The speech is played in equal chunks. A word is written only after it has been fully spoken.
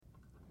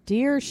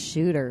Dear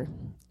shooter,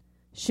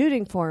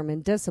 shooting form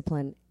and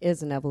discipline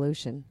is an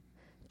evolution.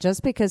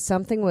 Just because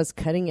something was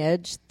cutting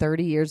edge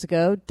 30 years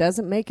ago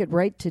doesn't make it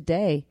right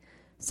today.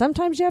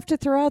 Sometimes you have to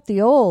throw out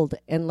the old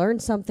and learn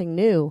something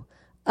new.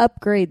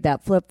 Upgrade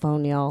that flip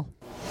phone, y'all.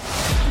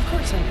 Of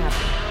course I'm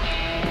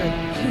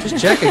happy. Just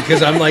checking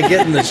because I'm like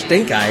getting the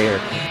stink eye here.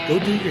 Go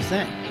do your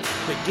thing,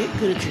 but get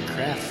good at your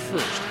craft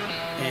first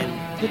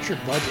and put your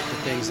budget to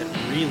things that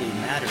really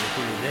matter at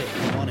the end of the day.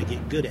 You want to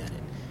get good at it.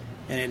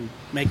 And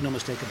make no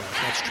mistake about it,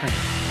 that's training.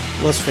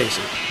 Let's face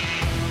it,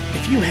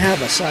 if you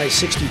have a size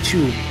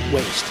 62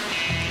 waist,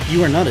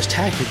 you are not as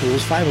tactical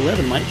as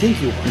 5'11" might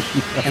think you are.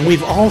 And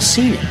we've all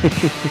seen it.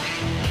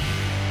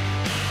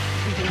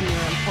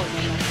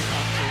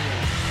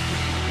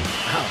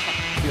 Wow.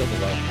 Feel the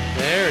love.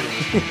 There it is.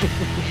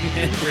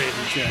 And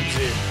Brandon chimes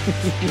in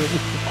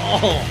with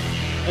all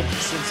of the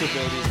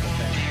sensibilities of the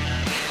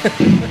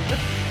family.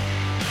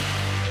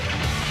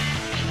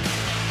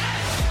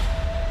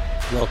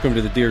 Welcome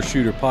to the Dear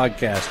Shooter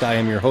podcast. I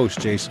am your host,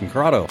 Jason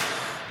Crotto.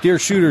 Dear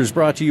Shooter is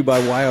brought to you by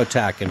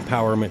Wyotac,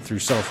 empowerment through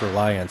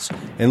self-reliance,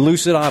 and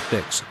Lucid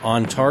Optics,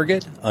 on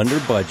target, under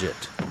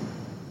budget.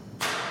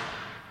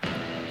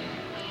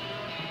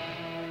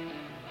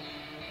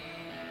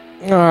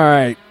 All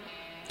right.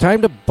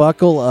 Time to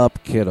buckle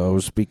up,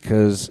 kiddos,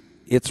 because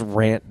it's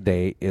RANT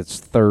day. It's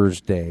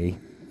Thursday,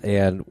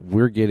 and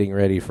we're getting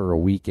ready for a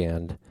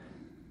weekend.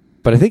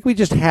 But I think we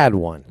just had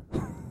one.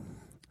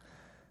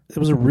 It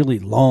was a really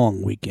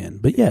long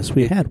weekend, but yes,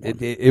 we had one.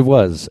 It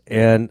was.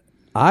 And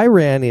I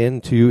ran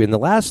into, in the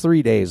last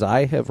 3 days,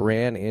 I have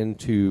ran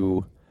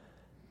into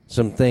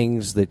some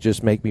things that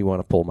just make me want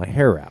to pull my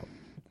hair out.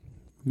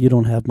 You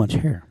don't have much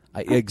hair.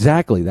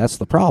 Exactly. That's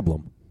the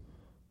problem.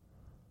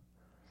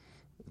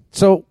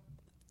 So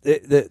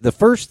the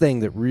first thing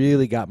that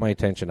really got my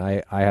attention,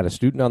 I had a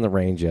student on the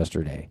range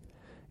yesterday,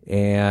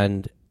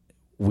 and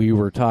we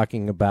were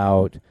talking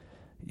about,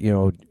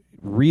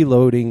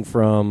 reloading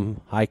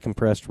from high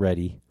compressed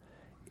ready,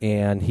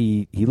 and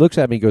he looks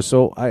at me and goes,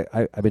 so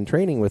I've been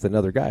training with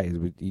another guy,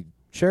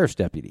 sheriff's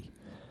deputy,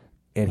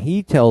 and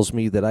he tells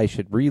me that I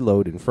should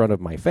reload in front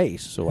of my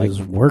face. So his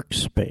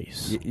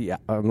workspace. Yeah,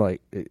 I'm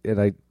like,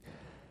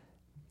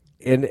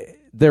 and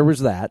there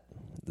was that.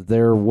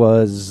 There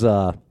was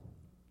the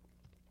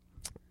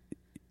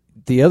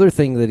other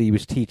thing that he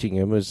was teaching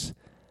him was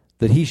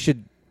that he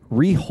should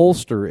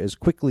reholster as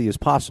quickly as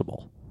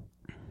possible.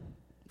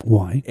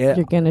 Why?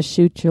 You're going to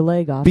shoot your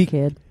leg off,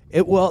 kid.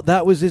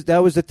 That was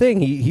the thing.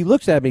 He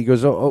looks at me, he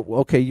goes, oh,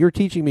 okay, you're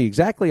teaching me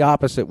exactly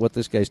opposite what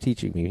this guy's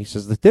teaching me. He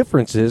says, the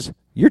difference is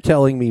you're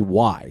telling me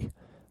why.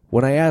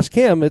 When I ask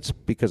him, it's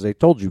because I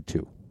told you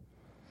to.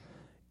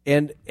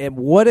 And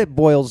what it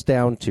boils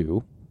down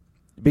to,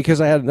 because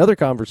I had another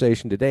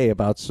conversation today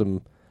about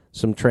some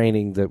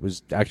training that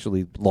was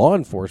actually law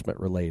enforcement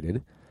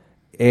related,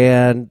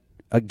 and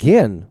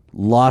again,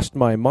 lost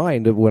my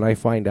mind of when I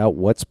find out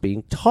what's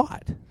being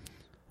taught.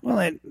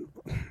 Well,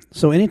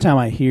 so anytime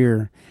I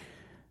hear,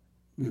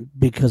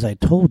 because I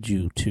told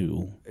you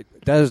to.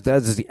 That is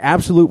the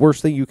absolute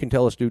worst thing you can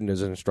tell a student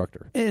as an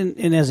instructor.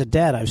 And as a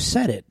dad, I've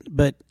said it,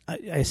 but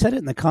I said it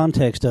in the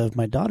context of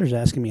my daughter's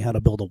asking me how to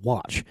build a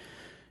watch,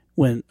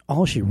 when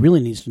all she really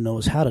needs to know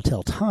is how to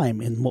tell time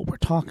in what we're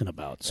talking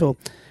about. So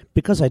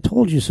because I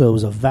told you so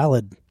is a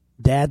valid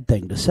dad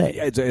thing to say.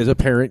 As a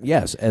parent,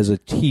 yes. As a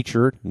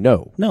teacher,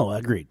 no. No,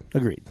 agreed.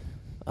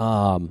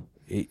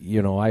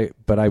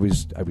 But I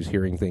was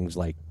hearing things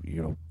like,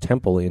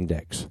 temple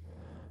index.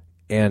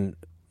 And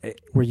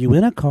were you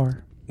in a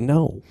car?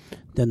 No.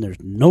 Then there's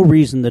no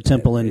reason the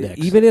temple index.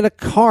 Even in a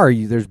car,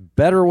 there's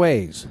better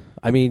ways.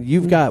 I mean,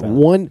 you've got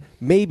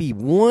maybe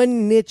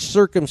one niche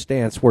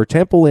circumstance where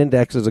temple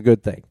index is a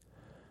good thing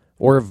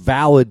or a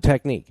valid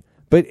technique.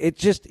 But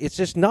it's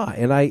just not.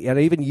 And I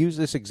even use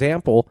this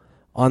example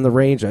on the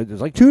range. It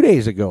was like 2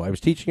 days ago. I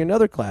was teaching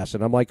another class,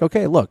 and I'm like,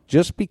 okay, look,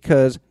 just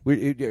because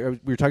we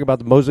were talking about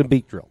the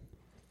Mozambique drill.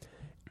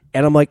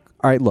 And I'm like,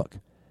 all right, look,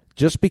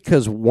 just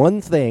because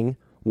one thing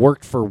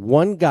worked for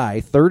one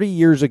guy 30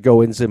 years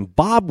ago in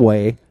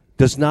Zimbabwe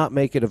does not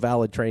make it a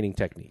valid training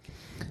technique.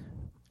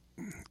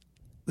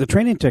 The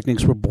training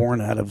techniques were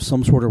born out of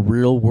some sort of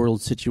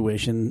real-world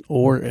situation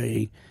or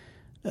a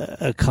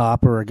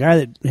cop or a guy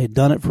that had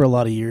done it for a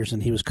lot of years,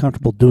 and he was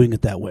comfortable doing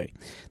it that way.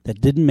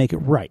 That didn't make it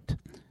right.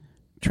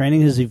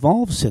 Training has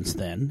evolved since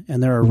then,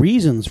 and there are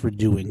reasons for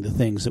doing the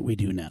things that we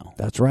do now.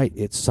 That's right.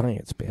 It's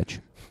science, bitch.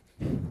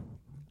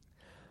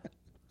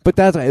 But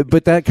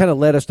that kind of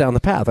led us down the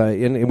path.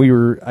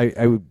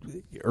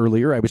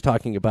 Earlier I was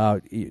talking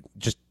about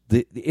just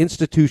the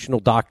institutional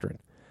doctrine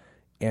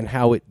and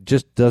how it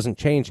just doesn't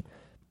change.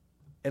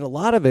 And a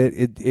lot of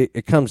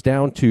it comes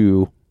down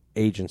to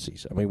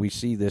agencies. I mean, we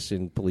see this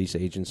in police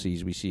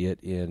agencies. We see it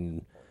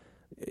in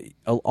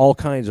all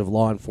kinds of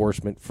law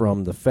enforcement,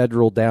 from the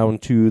federal down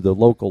to the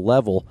local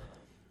level.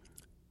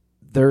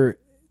 Their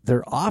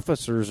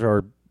officers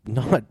are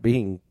not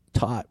being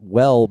taught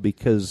well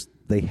because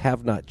they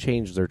have not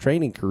changed their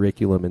training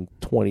curriculum in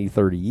 20,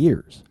 30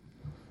 years.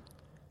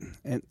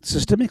 And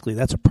systemically,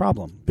 that's a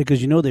problem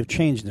because they've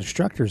changed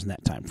instructors in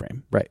that time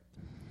frame. Right.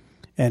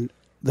 And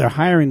they're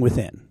hiring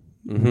within.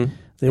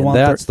 Mm-hmm.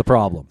 That's the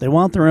problem. They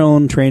want their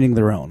own training,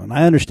 their own. And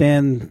I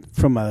understand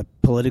from a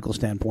political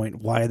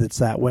standpoint why that's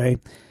that way,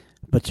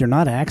 but you're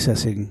not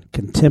accessing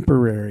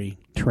contemporary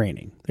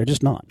training. They're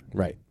just not.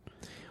 Right.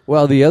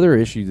 Well, the other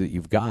issue that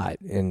you've got,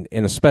 and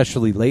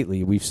especially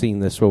lately, we've seen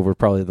this over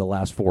probably the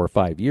last 4 or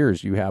 5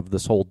 years, you have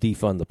this whole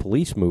defund the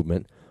police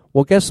movement.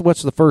 Well, guess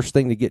what's the first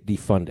thing to get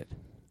defunded?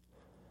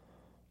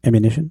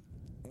 Ammunition?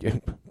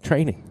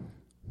 Training.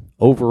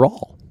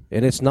 Overall.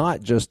 And it's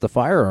not just the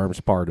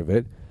firearms part of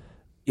it.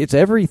 It's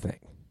everything.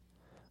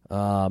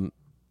 And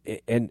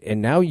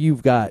now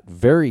you've got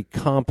very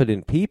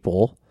competent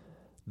people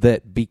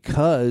that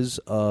because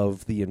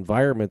of the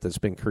environment that's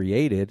been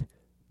created,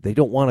 they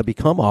don't want to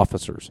become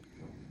officers.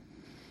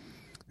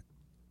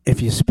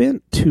 If you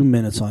spent 2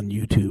 minutes on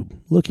YouTube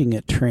looking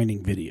at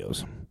training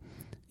videos,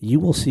 you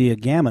will see a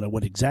gamut of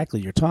what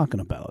exactly you're talking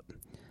about.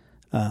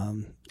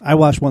 I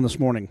watched one this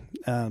morning,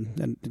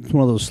 and it's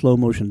one of those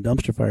slow-motion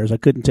dumpster fires. I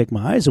couldn't take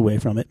my eyes away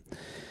from it.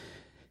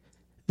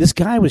 This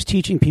guy was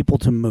teaching people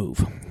to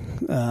move.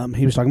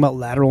 He was talking about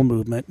lateral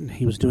movement.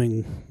 He was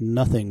doing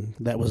nothing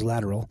that was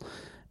lateral.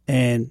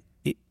 And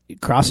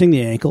crossing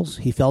the ankles,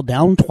 he fell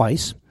down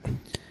twice.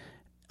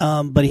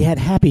 But he had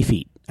happy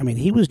feet. I mean,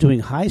 he was doing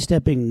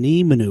high-stepping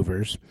knee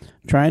maneuvers,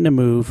 trying to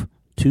move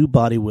 2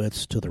 body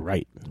widths to the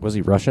right. Was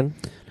he Russian?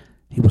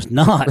 He was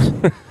not.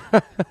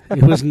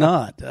 He was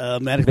not.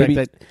 Matter of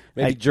fact,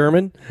 maybe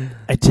German?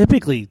 I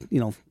typically,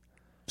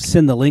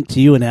 send the link to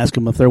you and ask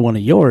them if they're one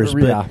of yours.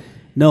 But yeah.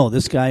 No,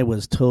 this guy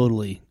was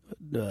totally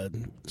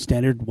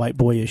standard white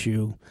boy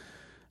issue,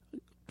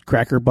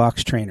 cracker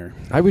box trainer.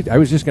 I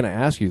was just going to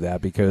ask you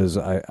that because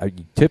I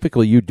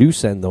typically you do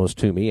send those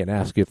to me and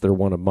ask if they're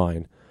one of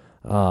mine.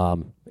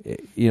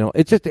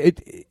 It's just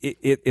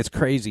it's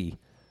crazy.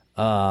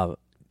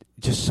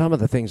 Just some of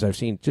the things I've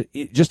seen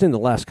just in the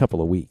last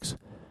couple of weeks.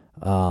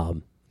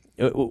 One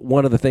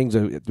of the things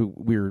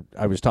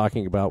I was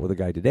talking about with a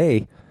guy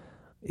today,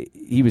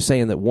 he was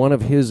saying that one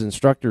of his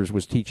instructors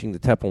was teaching the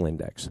Temple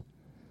Index.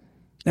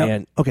 Now,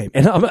 And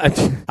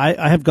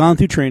I have gone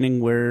through training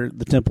where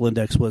the Temple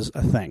Index was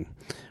a thing,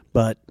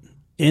 but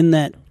in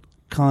that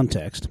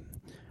context,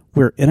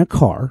 we're in a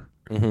car,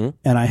 mm-hmm.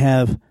 and I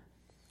have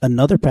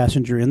another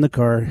passenger in the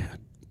car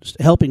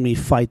helping me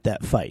fight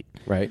that fight.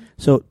 Right.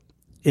 So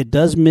it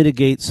does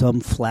mitigate some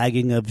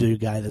flagging of the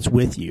guy that's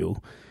with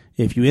you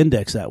if you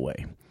index that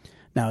way.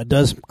 Now, it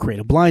does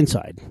create a blind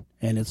side,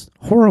 and it's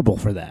horrible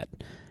for that.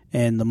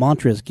 And the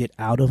mantra is get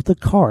out of the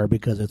car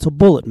because it's a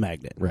bullet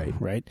magnet.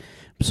 Right.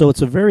 So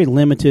it's a very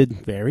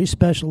limited, very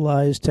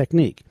specialized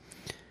technique.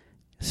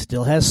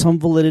 Still has some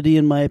validity,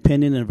 in my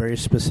opinion, in a very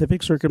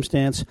specific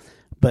circumstance,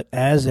 but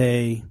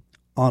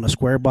on a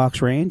square box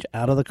range,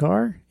 out of the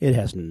car, it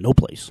has no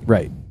place.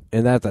 Right.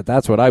 And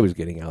that's what I was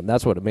getting out, and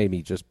that's what made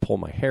me just pull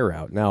my hair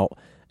out. Now,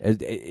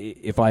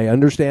 if I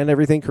understand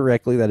everything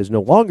correctly, that is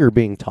no longer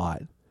being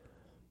taught.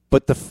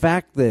 But the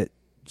fact that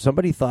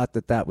somebody thought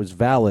that was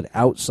valid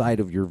outside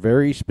of your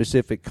very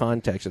specific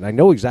context, and I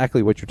know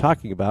exactly what you're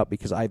talking about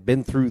because I've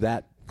been through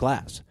that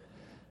class.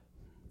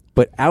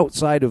 But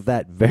outside of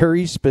that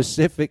very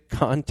specific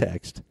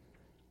context,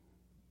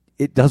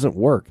 it doesn't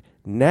work.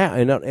 Now,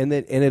 and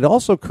it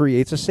also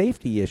creates a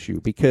safety issue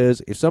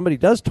because if somebody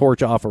does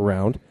torch off a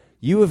round,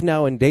 you have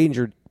now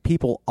endangered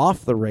people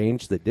off the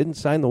range that didn't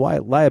sign the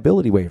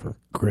liability waiver.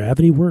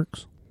 Gravity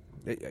works.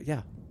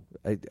 Yeah.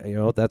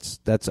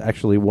 That's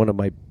actually one of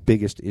my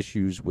biggest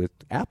issues with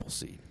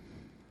Appleseed.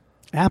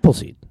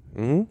 Appleseed.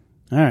 Mm-hmm.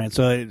 All right,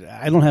 so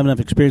I don't have enough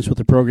experience with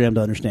the program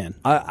to understand.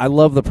 I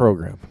love the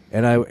program,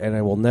 and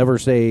I will never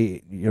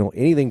say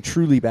anything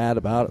truly bad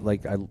about it.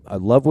 Like I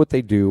love what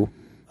they do,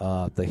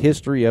 the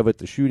history of it,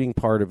 the shooting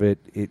part of it.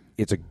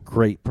 It's a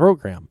great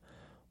program.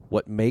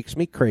 What makes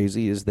me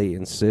crazy is they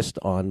insist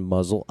on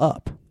muzzle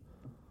up.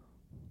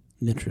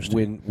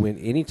 Interesting. When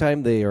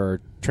anytime they are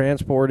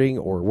transporting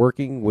or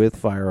working with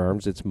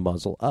firearms, it's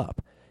muzzle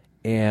up,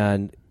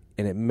 and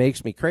it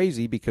makes me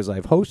crazy because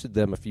I've hosted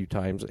them a few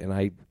times, and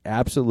I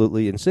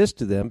absolutely insist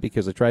to them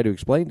because I try to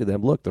explain to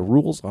them, look, the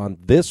rules on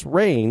this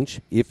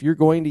range, if you're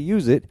going to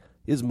use it,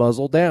 is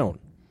muzzle down.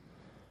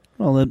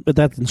 Well, but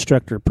that's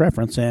instructor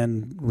preference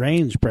and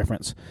range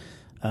preference.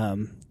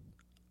 I'm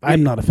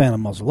not a fan of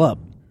muzzle up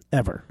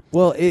ever.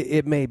 Well,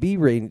 it may be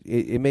range.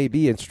 It may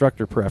be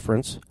instructor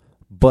preference,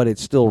 but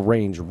it's still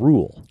range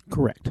rule.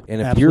 Correct.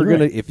 And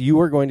if you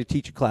are going to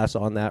teach a class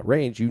on that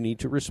range, you need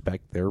to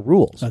respect their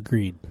rules.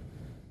 Agreed.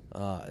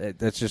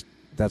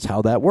 That's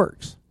how that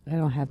works. I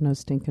don't have no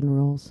stinking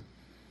rules.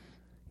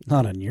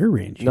 Not on your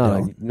range.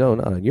 Not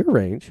on your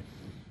range.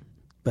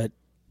 But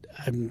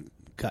I've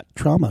got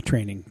trauma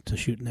training to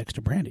shoot next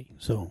to Brandy,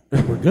 so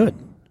we're good.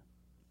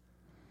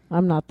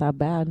 I'm not that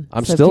bad.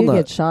 I'm so still if you not.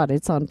 get shot,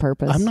 it's on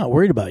purpose. I'm not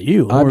worried about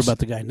you. I'm worried about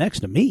the guy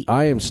next to me.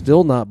 I am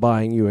still not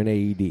buying you an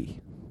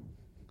AED.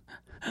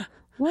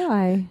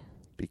 Why?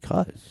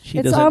 because She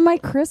It's doesn't, on my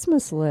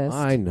Christmas list.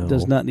 I know.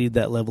 does not need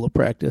that level of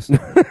practice.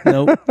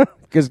 Nope.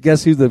 Because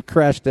guess who the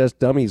crash test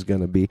dummy's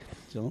going to be?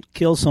 Don't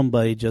kill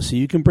somebody just so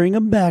you can bring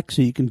them back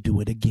so you can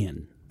do it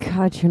again.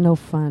 God, you're no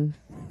fun.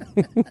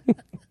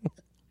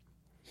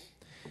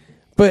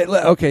 But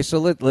okay, so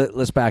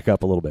let's back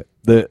up a little bit.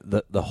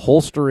 The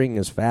holstering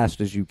as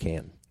fast as you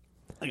can.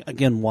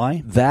 Again,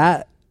 why?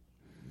 That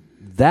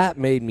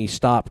made me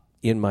stop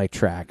in my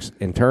tracks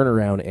and turn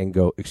around and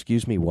go,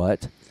 "Excuse me,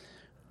 what?"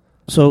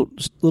 So,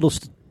 little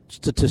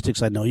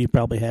statistics I know you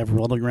probably have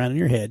rolling around in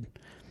your head.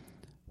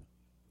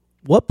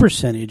 What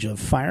percentage of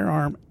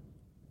firearm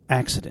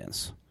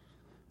accidents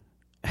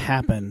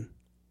happen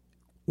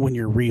when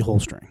you're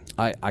reholstering?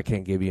 I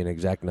can't give you an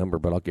exact number,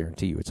 but I'll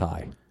guarantee you it's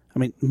high. I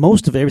mean,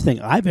 most of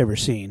everything I've ever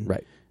seen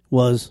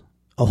was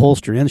a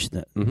holster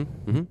incident.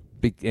 Mm-hmm, mm-hmm.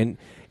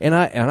 And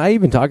I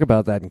even talk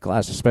about that in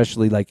class,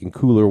 especially like in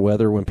cooler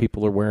weather when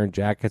people are wearing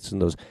jackets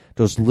and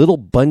those little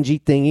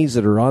bungee thingies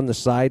that are on the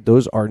side.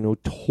 Those are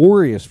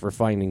notorious for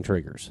finding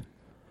triggers.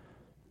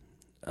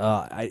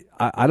 I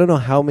don't know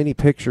how many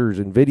pictures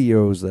and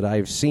videos that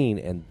I've seen,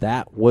 and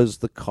that was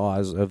the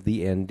cause of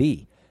the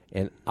ND.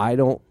 And I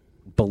don't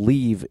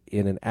believe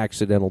in an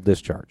accidental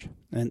discharge.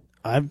 And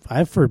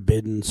I've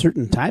forbidden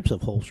certain types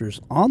of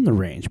holsters on the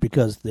range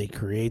because they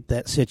create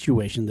that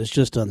situation that's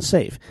just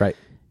unsafe. Right.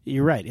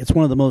 You're right. It's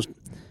one of the most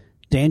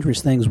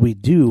dangerous things we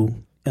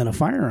do in a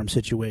firearm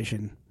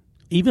situation,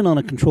 even on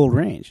a controlled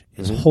range,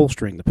 is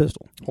holstering the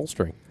pistol.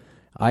 Holstering.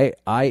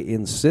 I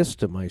insist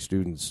to my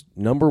students,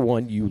 number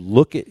one, you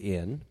look it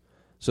in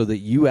so that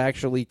you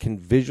actually can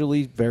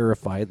visually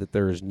verify that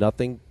there is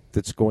nothing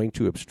that's going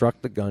to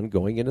obstruct the gun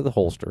going into the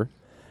holster.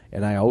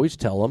 And I always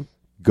tell them,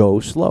 go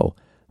slow.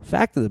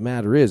 Fact of the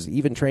matter is,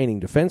 even training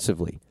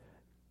defensively,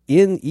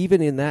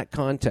 even in that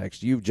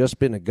context, you've just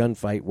been a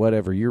gunfight,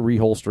 whatever, you're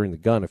reholstering the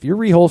gun. If you're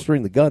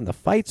reholstering the gun, the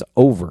fight's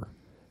over.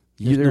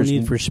 There's no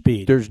need for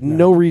speed. There's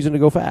no reason to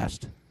go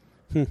fast.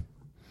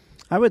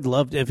 I would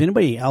love to, if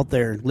anybody out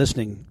there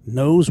listening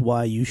knows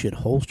why you should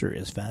holster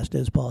as fast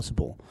as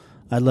possible,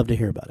 I'd love to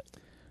hear about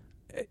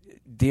it.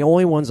 The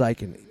only ones I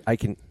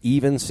can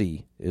even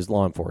see is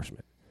law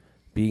enforcement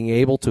being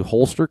able to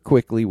holster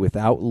quickly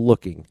without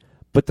looking.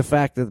 But the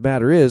fact of the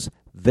matter is,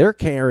 they're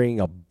carrying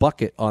a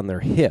bucket on their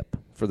hip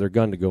for their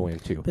gun to go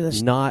into,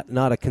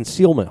 not a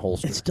concealment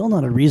holster. It's still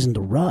not a reason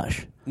to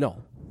rush. No.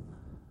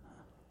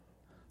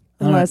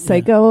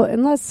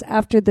 Unless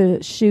after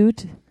the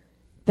shoot,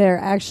 they're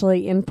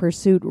actually in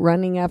pursuit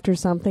running after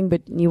something,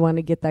 but you want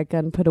to get that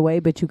gun put away,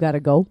 but you got to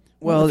go.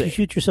 Well, if you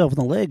shoot yourself in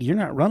the leg, you're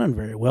not running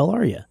very well,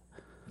 are you?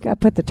 Got to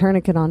put the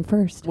tourniquet on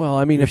first. Well,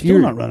 I mean, if you're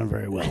not running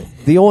very well,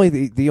 the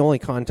only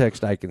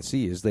context I can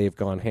see is they've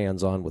gone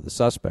hands on with the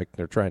suspect and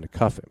they're trying to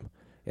cuff him,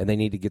 and they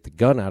need to get the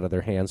gun out of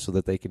their hands so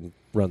that they can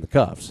run the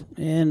cuffs.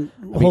 And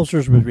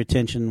holsters with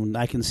retention,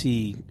 I can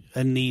see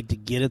a need to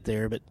get it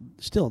there, but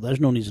still,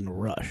 there's no reason to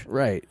rush.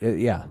 Right?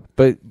 Yeah,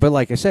 but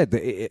like I said,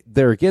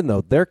 there again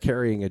though, they're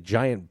carrying a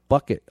giant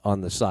bucket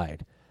on the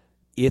side.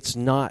 It's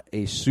not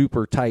a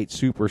super tight,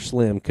 super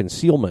slim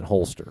concealment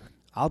holster.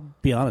 I'll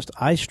be honest,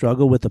 I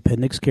struggle with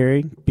appendix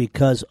carry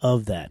because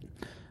of that.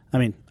 I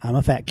mean, I'm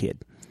a fat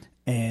kid,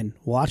 and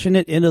watching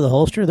it into the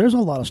holster, there's a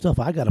lot of stuff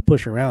I got to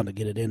push around to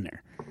get it in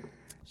there.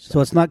 So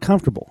it's not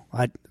comfortable.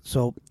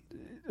 So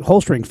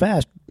holstering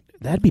fast,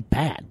 that'd be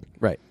bad.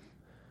 Right.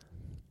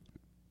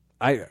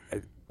 I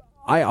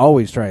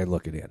always try and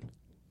look it in.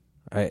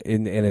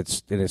 And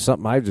it's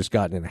something I've just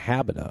gotten in the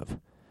habit of.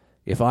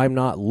 If I'm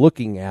not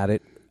looking at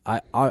it,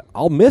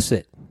 I'll miss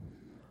it.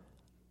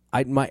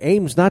 My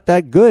aim's not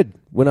that good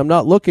when I'm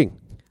not looking.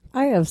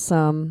 I have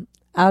some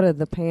out of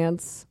the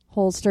pants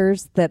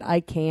holsters that I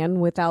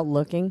can without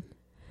looking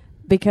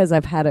because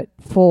I've had it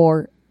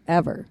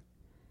forever.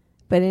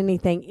 But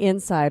anything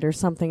inside or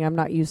something I'm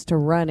not used to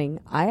running,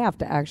 I have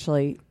to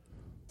actually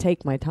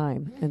take my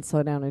time and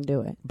slow down and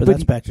do it. But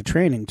that's back to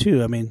training,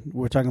 too. I mean,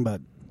 we're talking about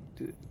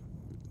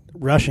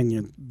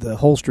rushing the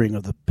holstering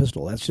of the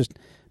pistol. That's just,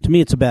 to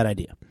me, it's a bad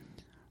idea.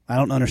 I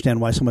don't understand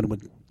why someone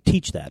would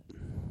teach that.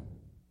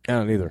 I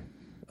don't either.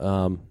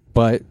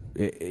 But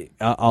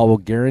I will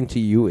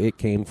guarantee you it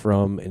came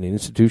from an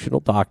institutional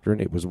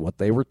doctrine. It was what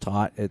they were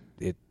taught at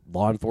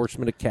law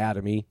enforcement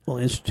academy. Well,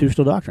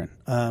 institutional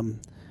doctrine.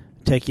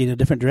 Take you in a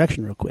different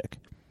direction real quick.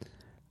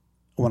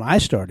 When I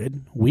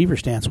started, Weaver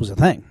stance was a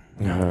thing.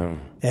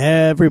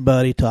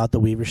 Everybody taught the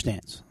Weaver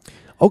stance.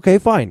 Okay,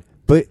 fine.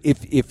 But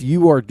if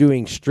you are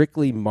doing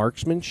strictly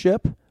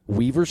marksmanship,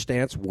 Weaver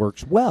stance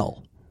works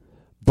well.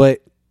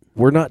 But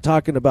we're not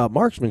talking about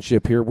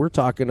marksmanship here. We're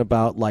talking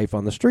about life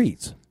on the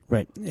streets.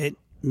 Right.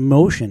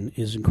 Motion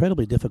is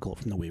incredibly difficult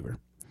from the Weaver.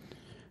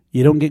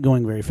 You don't get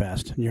going very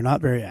fast. You're not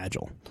very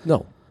agile.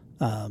 No.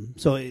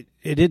 So it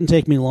didn't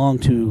take me long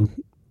to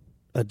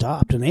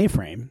adopt an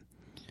A-frame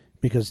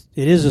because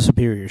it is a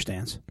superior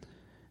stance,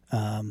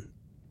 and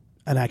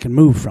I can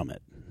move from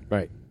it.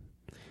 Right.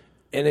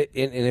 And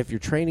if you're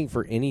training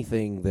for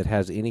anything that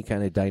has any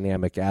kind of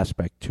dynamic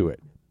aspect to it,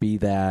 be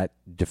that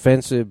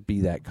defensive,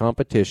 be that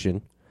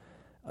competition,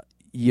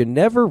 you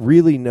never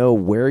really know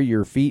where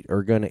your feet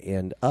are going to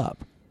end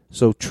up.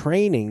 So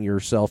training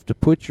yourself to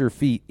put your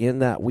feet in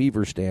that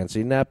weaver stance,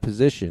 in that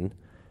position,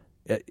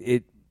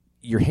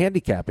 you're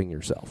handicapping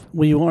yourself.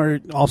 Well, you are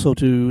also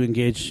to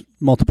engage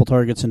multiple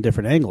targets in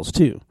different angles,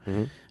 too.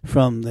 Mm-hmm.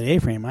 From the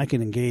A-frame, I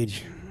can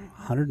engage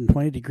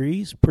 120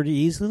 degrees pretty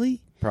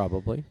easily.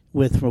 Probably.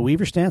 With a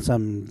weaver stance,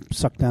 I'm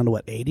sucked down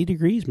to, 80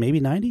 degrees, maybe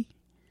 90?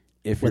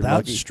 If you're without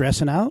lucky.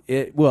 Stressing out?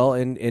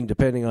 And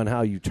depending on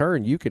how you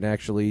turn, you can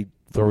actually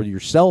throw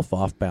yourself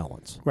off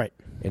balance. Right.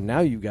 And now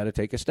you've got to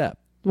take a step.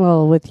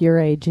 Well, with your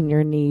age and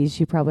your knees,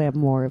 you probably have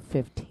more of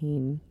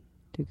 15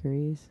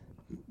 degrees.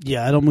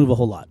 Yeah, I don't move a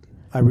whole lot.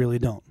 I really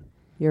don't.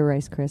 You're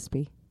Rice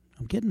Krispie.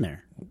 I'm getting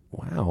there.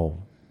 Wow.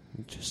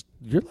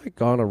 You're like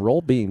on a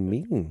roll being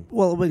mean.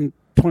 Well, when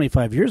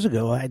 25 years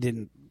ago, I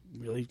didn't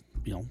really,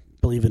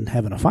 believe in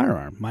having a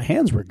firearm. My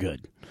hands were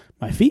good.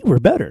 My feet were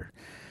better.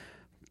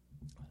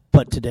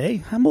 But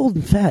today, I'm old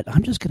and fat.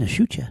 I'm just going to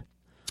shoot you.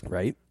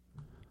 Right.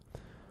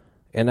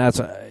 And that's,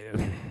 I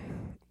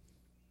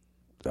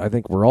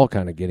think we're all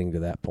kind of getting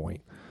to that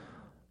point.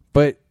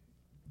 But,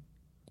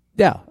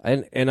 yeah,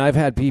 and I've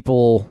had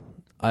people,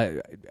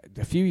 a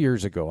few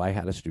years ago, I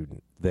had a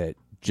student that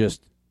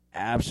just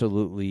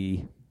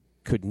absolutely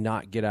could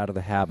not get out of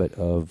the habit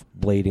of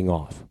blading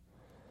off.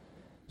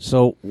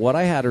 So what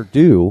I had her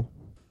do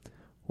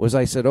was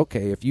I said,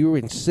 okay, if you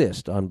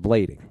insist on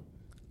blading,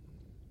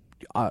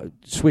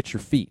 switch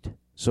your feet.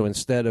 So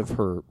instead of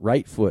her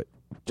right foot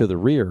to the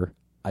rear,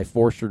 I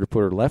forced her to put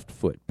her left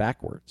foot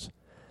backwards.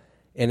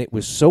 And it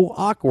was so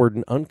awkward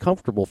and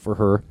uncomfortable for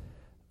her.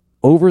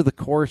 Over the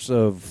course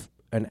of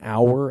an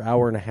hour,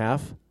 hour and a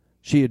half,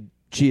 she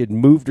had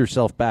moved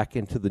herself back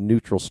into the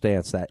neutral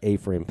stance, that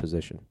A-frame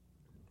position.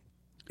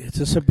 It's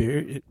a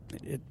severe,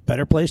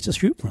 better place to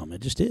shoot from.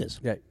 It just is.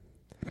 Yeah.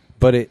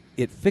 But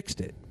it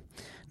fixed it.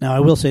 Now, I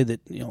will say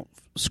that,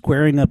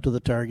 squaring up to the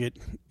target,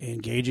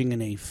 engaging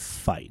in a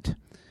fight,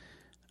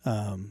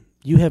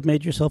 you have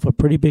made yourself a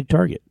pretty big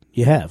target.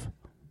 You have.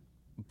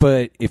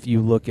 But if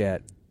you look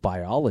at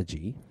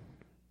biology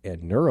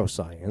and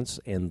neuroscience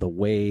and the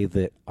way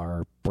that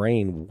our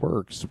brain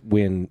works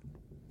when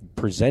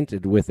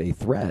presented with a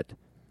threat,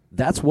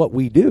 that's what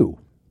we do.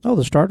 Oh,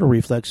 the startle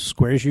reflex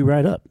squares you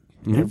right up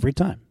every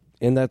time.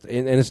 And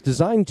it's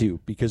designed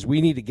to, because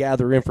we need to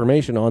gather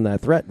information on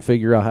that threat and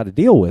figure out how to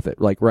deal with it,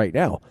 like right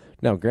now.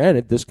 Now,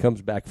 granted, this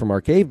comes back from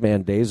our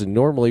caveman days, and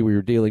normally we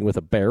were dealing with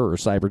a bear or a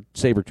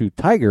saber-toothed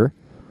tiger,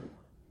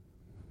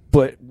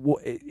 but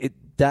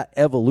that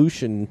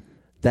evolution,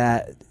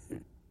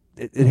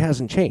 it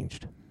hasn't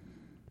changed.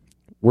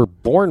 We're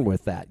born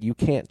with that. You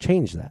can't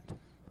change that.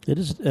 It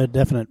is a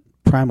definite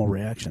primal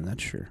reaction,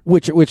 that's sure.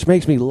 Which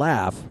makes me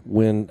laugh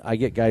when I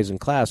get guys in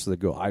class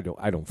that go,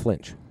 I don't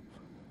flinch.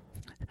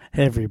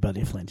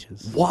 Everybody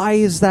flinches. Why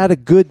is that a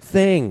good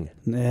thing?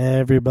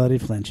 Everybody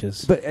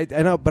flinches. But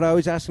I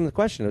always ask them the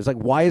question. I was like,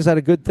 why is that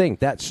a good thing?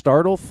 That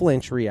startle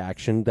flinch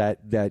reaction, that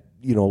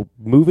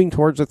moving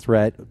towards a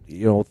threat,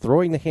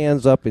 throwing the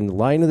hands up in the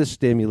line of the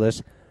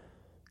stimulus.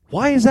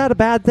 Why is that a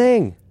bad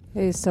thing?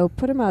 Hey, so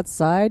put them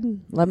outside.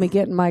 Let me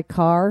get in my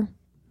car,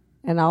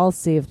 and I'll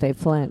see if they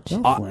flinch.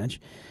 Don't flinch.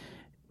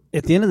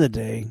 At the end of the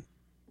day,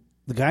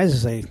 the guys that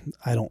say,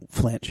 I don't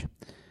flinch,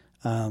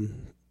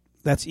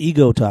 that's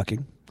ego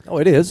talking. Oh,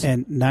 it is.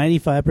 And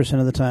 95%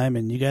 of the time,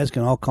 and you guys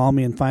can all call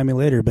me and find me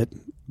later, but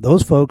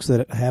those folks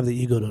that have the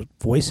ego to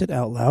voice it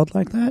out loud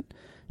like that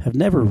have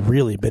never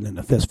really been in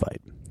a fist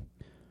fight.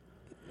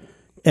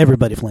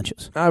 Everybody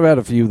flinches. I've had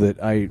a few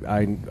that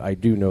I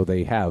do know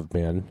they have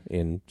been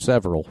in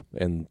several,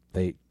 and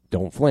they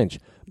don't flinch.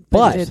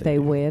 But did they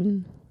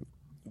win?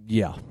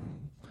 Yeah.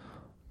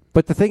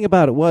 But the thing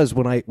about it was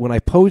when I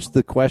posed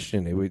the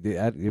question,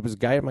 it was a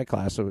guy in my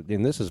class,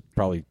 and this is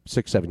probably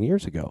 6-7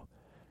 years ago,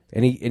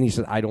 and he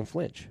said, I don't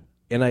flinch.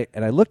 And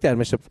I looked at him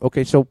and I said,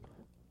 okay, so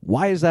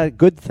why is that a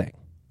good thing?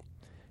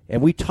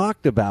 And we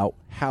talked about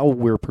how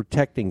we're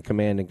protecting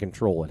command and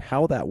control and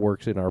how that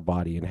works in our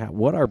body and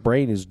what our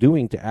brain is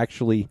doing to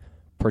actually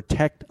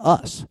protect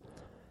us.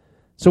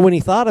 So when he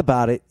thought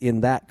about it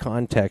in that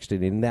context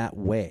and in that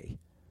way,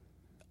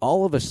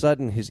 all of a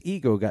sudden his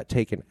ego got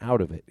taken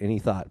out of it, and he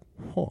thought,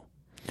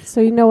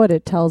 So you know what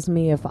it tells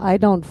me? If I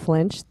don't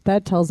flinch,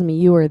 that tells me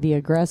you are the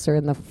aggressor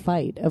in the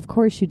fight. Of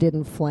course you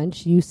didn't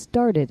flinch. You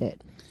started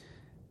it.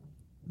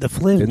 The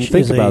flinch Didn't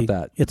think about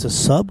that. It's a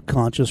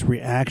subconscious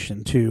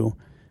reaction to,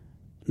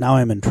 now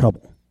I'm in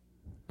trouble.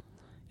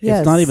 Yes.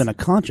 It's not even a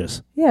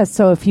conscious. Yeah,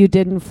 so if you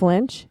didn't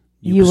flinch,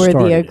 you were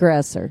the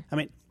aggressor. I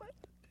mean,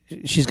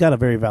 she's got a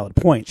very valid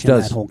point in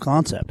that whole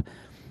concept.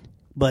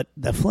 But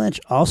the flinch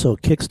also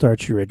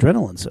kickstarts your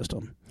adrenaline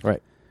system.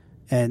 Right.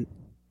 And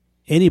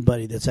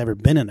anybody that's ever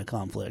been in a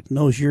conflict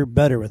knows you're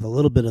better with a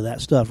little bit of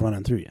that stuff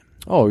running through you.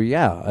 Oh,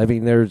 yeah. I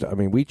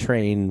mean,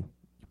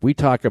 we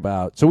talk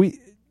about, so we,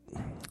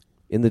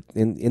 in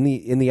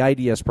the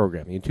IDS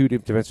program, the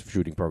Intuitive Defensive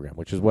Shooting Program,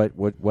 which is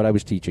what I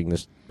was teaching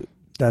this.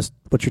 That's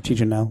what you're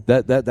teaching now?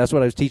 That's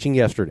what I was teaching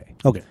yesterday.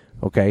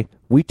 Okay.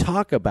 We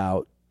talk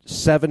about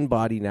 7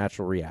 body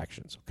natural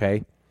reactions,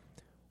 okay?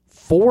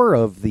 4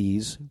 of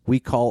these we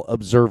call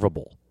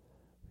observable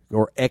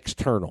or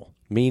external,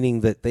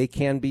 meaning that they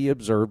can be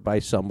observed by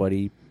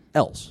somebody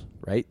else,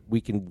 right?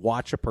 We can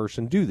watch a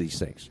person do these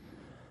things.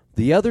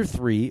 The other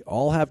 3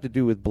 all have to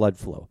do with blood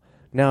flow.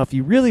 Now, if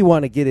you really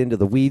want to get into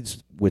the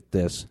weeds with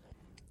this,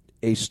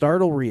 a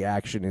startle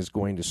reaction is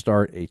going to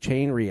start a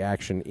chain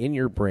reaction in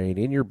your brain,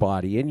 in your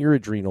body, in your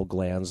adrenal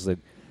glands. That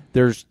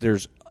there's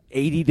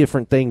 80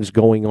 different things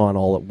going on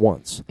all at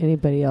once.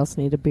 Anybody else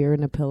need a beer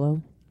and a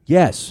pillow?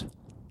 Yes,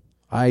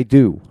 I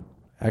do.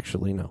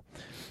 Actually, no.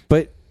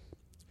 But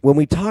when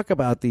we talk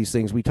about these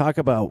things, we talk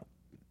about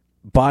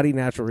body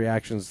natural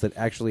reactions that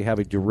actually have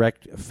a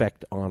direct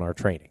effect on our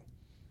training.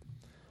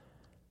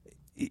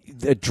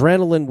 The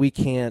adrenaline we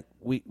can't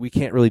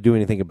really do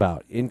anything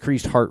about.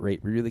 Increased heart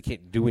rate we really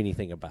can't do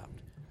anything about.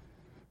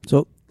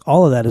 So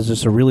all of that is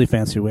just a really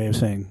fancy way of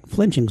saying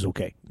flinching's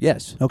okay.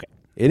 Yes. Okay.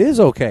 It is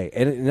okay.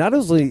 And not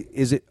only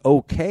is it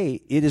okay,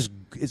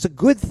 it's a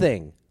good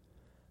thing.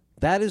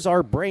 That is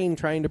our brain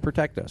trying to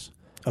protect us.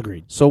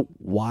 Agreed. So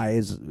why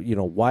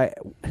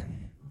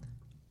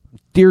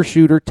dear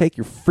shooter, take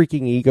your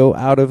freaking ego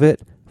out of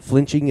it.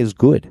 Flinching is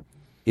good.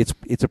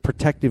 It's a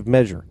protective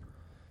measure.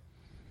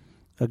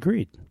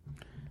 Agreed.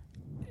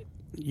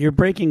 You're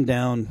breaking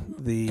down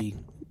the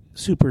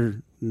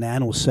super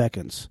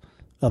nanoseconds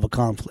of a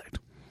conflict.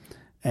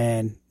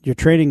 And you're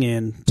trading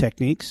in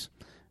techniques,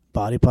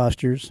 body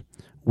postures,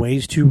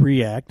 ways to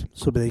react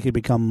so that they can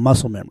become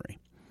muscle memory.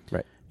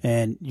 Right.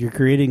 And you're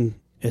creating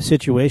a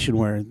situation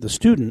where the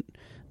student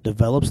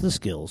develops the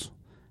skills,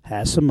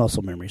 has some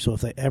muscle memory, so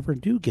if they ever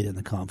do get in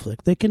the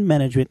conflict, they can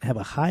manage it and have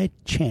a high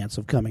chance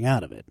of coming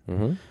out of it.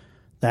 Mm-hmm.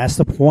 That's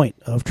the point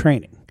of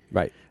training.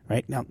 Right.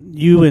 Right. Now,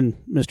 you and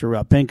Mr.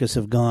 Rob Pincus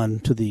have gone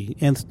to the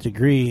nth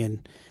degree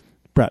and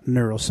brought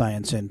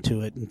neuroscience into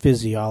it and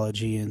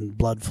physiology and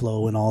blood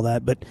flow and all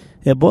that, but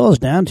it boils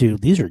down to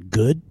these are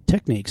good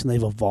techniques, and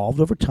they've evolved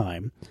over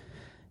time.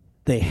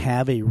 They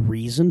have a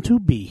reason to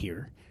be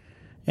here,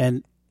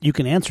 and you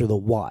can answer the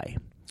why.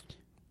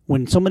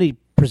 When somebody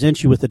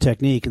presents you with a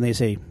technique and they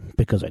say,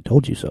 because I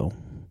told you so,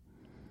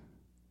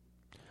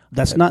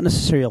 that's not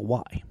necessarily a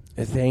why.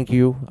 Thank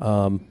you.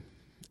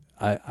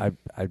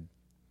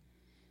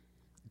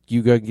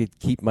 You go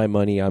keep my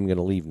money. I'm going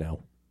to leave now.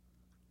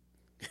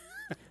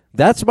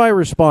 That's my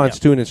response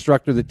to an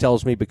instructor that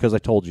tells me because I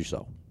told you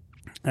so.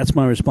 That's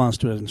my response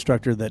to an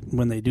instructor that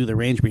when they do the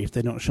range brief,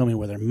 they don't show me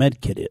where their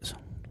med kit is.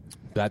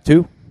 That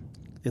too?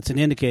 It's an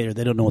indicator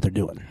they don't know what they're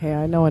doing. Hey,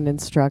 I know an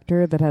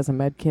instructor that has a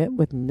med kit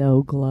with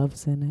no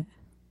gloves in it.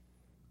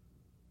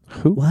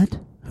 Who? What?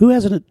 Who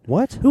has a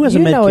What? Who has a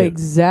You med know kit?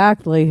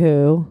 Exactly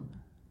who.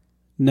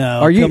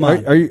 No, Are you come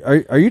on.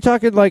 are you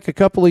talking like a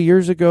couple of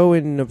years ago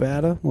in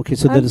Nevada? Okay,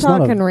 so I'm then it's not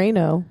talking a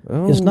Reno.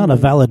 it's not a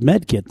valid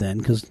med kit then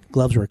because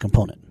gloves are a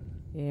component.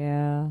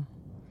 Yeah.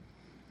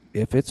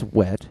 If it's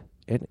wet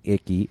and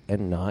icky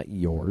and not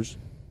yours,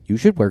 you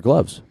should wear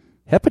gloves.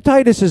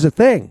 Hepatitis is a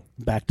thing.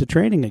 Back to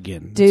training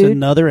again. Dude. It's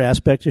another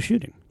aspect of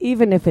shooting.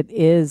 Even if it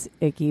is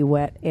icky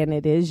wet and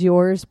it is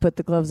yours, put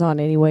the gloves on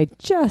anyway,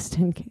 just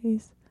in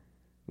case.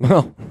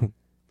 Well,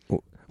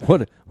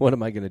 what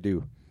am I going to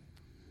do?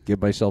 Give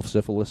myself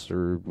syphilis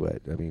or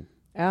what? I mean,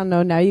 I don't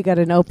know. Now you got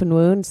an open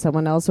wound.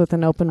 Someone else with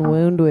an open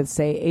wound with,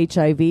 say,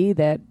 HIV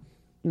that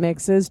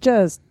mixes.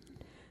 Just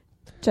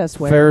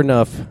wear. fair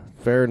enough.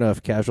 Fair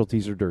enough.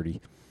 Casualties are dirty,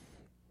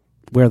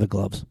 Wear the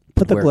gloves.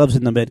 Put the gloves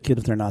in the med kit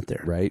if they're not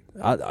there. right?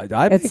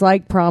 It's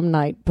like prom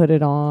night. Put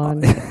it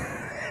on.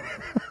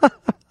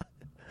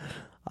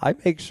 I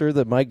make sure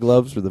that my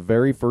gloves are the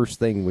very first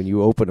thing when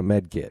you open a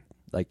med kit.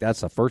 Like,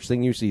 that's the first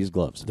thing you see is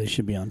gloves. They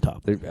should be on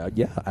top.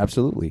 Yeah,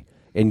 absolutely.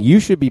 And you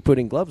should be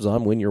putting gloves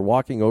on when you're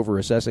walking over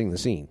assessing the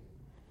scene.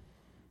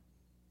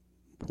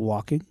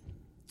 Walking?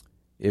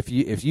 If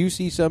you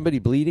see somebody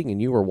bleeding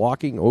and you are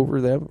walking over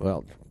them,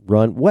 well,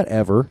 run,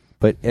 whatever.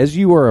 But as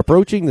you are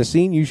approaching the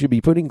scene, you should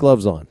be putting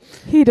gloves on.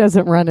 He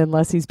doesn't run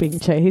unless he's being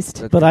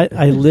chased. But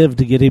I live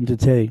to get him to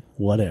say,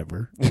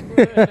 whatever.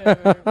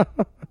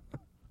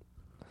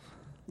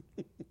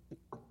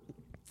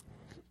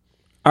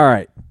 All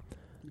right.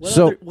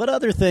 What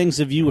other things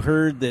have you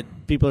heard that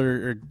people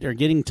are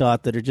getting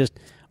taught that are just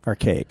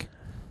archaic?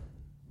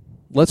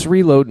 Let's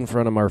reload in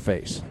front of our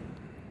face.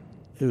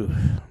 Ooh.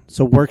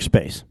 So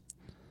workspace.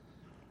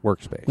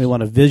 Workspace. We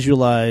want to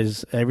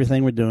visualize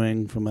everything we're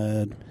doing from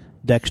a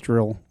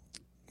dextral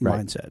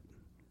mindset.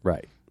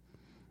 Right.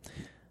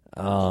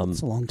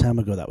 It's a long time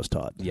ago that was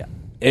taught. Yeah.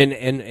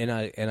 And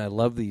I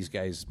love these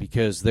guys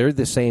because they're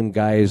the same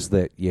guys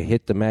that you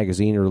hit the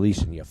magazine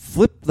release and you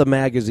flip the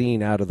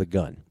magazine out of the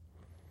gun.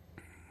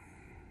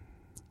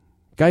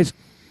 Guys,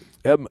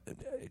 let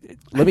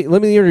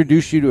me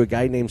introduce you to a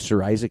guy named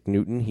Sir Isaac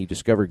Newton. He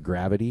discovered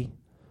gravity.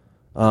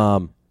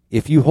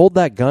 If you hold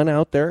that gun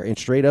out there and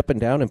straight up and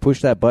down and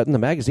push that button, the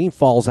magazine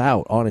falls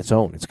out on its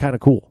own. It's kind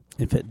of cool.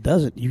 If it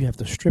doesn't, you have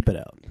to strip it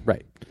out.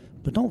 Right.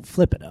 But don't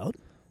flip it out.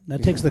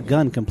 That takes the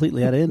gun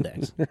completely out of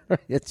index.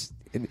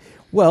 And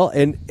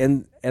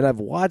I've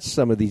watched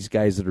some of these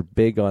guys that are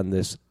big on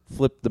this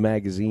flip the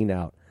magazine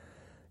out.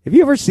 Have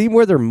you ever seen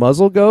where their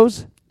muzzle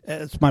goes?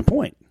 That's my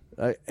point.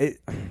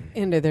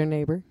 Into their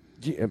neighbor.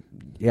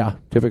 Yeah,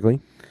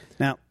 typically.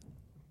 Now,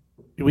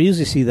 we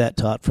usually see that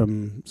taught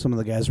from some of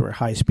the guys who are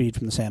high speed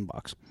from the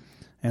sandbox.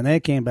 And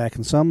they came back,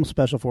 and some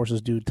special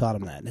forces dude taught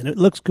them that. And it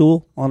looks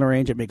cool on the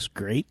range. It makes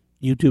great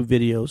YouTube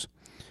videos.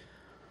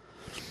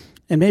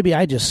 And maybe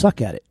I just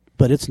suck at it,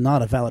 but it's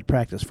not a valid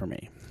practice for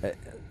me.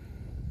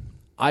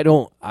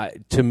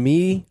 To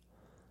me,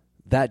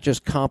 that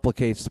just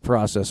complicates the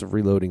process of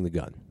reloading the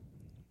gun.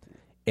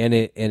 And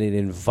it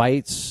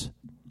invites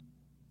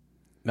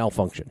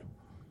malfunction.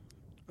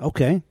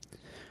 Okay.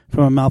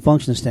 From a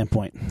malfunction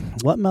standpoint,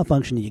 what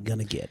malfunction are you going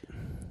to get?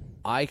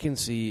 I can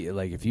see,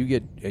 like, if you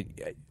get...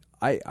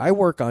 I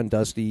work on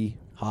dusty,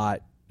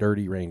 hot,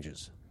 dirty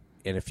ranges.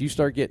 And if you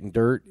start getting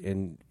dirt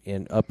and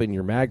up in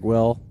your mag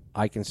well,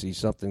 I can see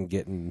something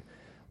getting...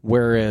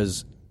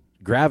 Whereas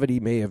gravity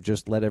may have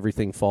just let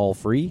everything fall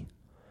free,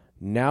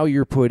 now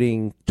you're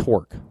putting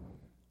torque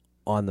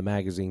on the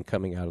magazine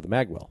coming out of the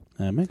mag well.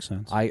 That makes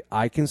sense.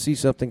 I can see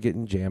something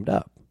getting jammed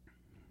up.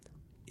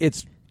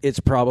 It's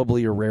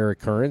probably a rare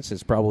occurrence.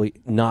 It's probably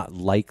not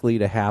likely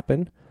to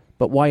happen,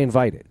 but why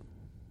invite it?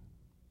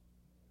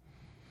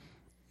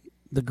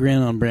 The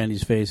grin on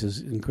Brandy's face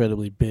is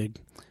incredibly big.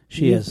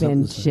 She has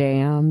been something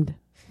jammed.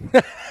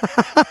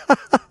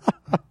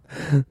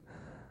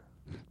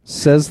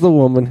 Says the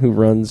woman who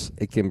runs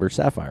a Kimber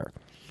Sapphire.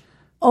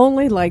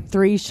 Only like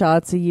 3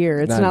 shots a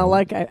year. It's No, not no.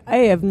 like I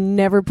have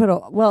never put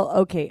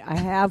I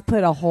have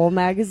put a whole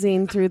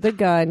magazine through the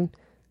gun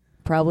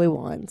probably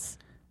once.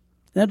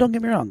 Now, don't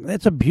get me wrong.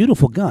 That's a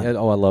beautiful gun.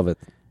 Oh, I love it.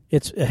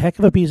 It's a heck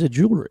of a piece of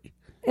jewelry.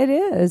 It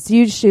is.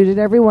 You shoot it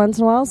every once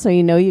in a while so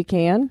you know you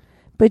can,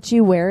 but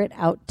you wear it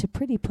out to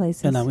pretty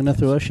places. And I'm going to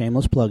throw a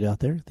shameless plug out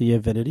there. The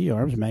Avidity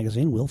Arms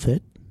magazine will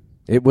fit.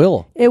 It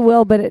will. It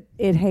will, but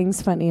it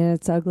hangs funny and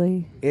it's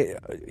ugly.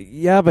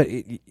 But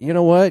you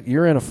know what?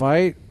 You're in a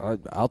fight.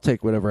 I'll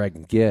take whatever I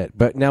can get.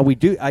 But now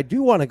I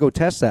do want to go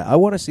test that. I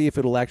want to see if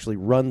it'll actually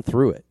run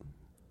through it.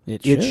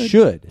 It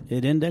should.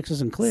 It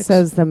indexes and clicks.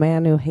 Says the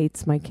man who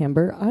hates my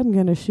Kimber. I'm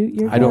going to shoot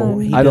your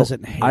gun. He I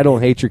doesn't hate I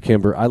don't it. hate your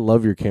Kimber. I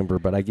love your Kimber,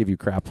 but I give you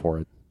crap for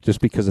it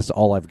just because it's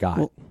all I've got.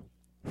 Well,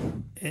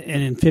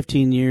 and in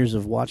 15 years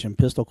of watching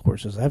pistol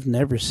courses, I've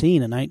never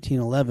seen a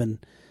 1911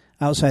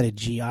 outside a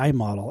GI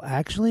model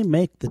actually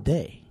make the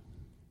day.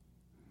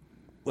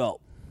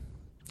 Well,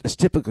 it's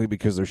typically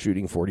because they're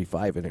shooting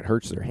 45 and it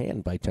hurts their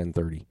hand by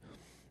 10:30.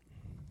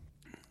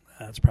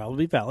 That's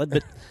probably valid,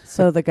 but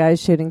So the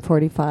guy's shooting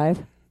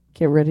 45.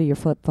 Get rid of your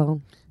flip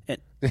phone.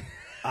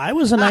 I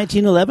was a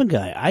 1911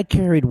 guy. I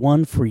carried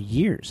one for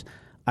years.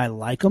 I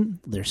like them.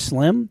 They're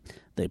slim.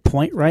 They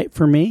point right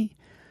for me.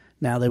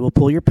 Now they will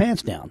pull your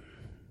pants down.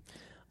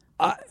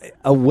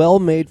 A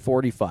well-made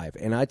 45,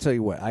 and I tell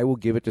you what, I will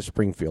give it to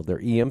Springfield. Their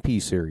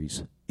EMP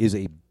series is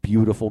a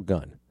beautiful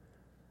gun,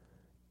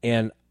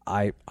 and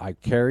I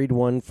carried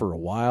one for a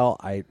while.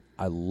 I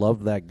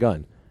love that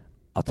gun.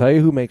 I'll tell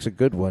you who makes a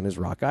good one is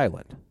Rock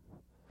Island.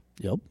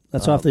 Yep,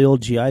 that's off the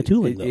old GI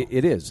tooling, though.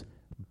 It is,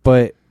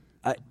 but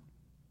the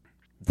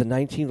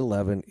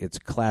 1911, it's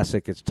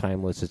classic, it's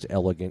timeless, it's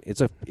elegant,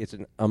 it's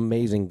an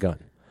amazing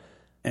gun.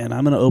 And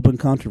I'm going to open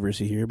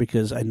controversy here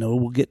because I know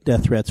we'll get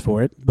death threats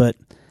for it, but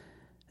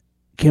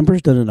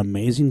Kimber's done an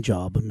amazing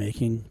job of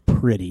making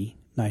pretty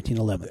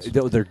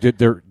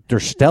 1911s. They're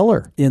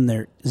stellar. In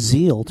their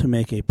zeal to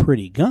make a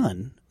pretty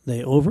gun,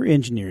 they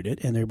over-engineered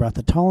it, and they brought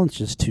the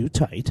tolerances too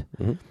tight.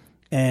 Mm-hmm.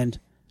 And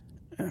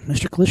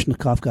Mr.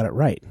 Kalishnikov got it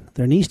right.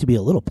 There needs to be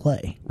a little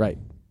play. Right.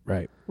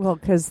 Well,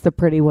 because the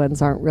pretty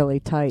ones aren't really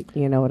tight.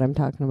 You know what I'm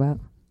talking about.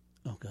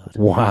 Oh, God.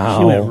 Wow.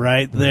 She went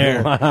right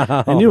there.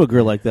 Wow. I knew a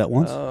girl like that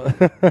once.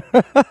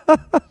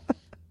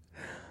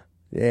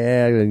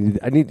 Yeah,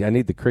 I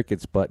need the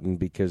crickets button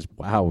because,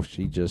 wow,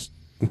 she just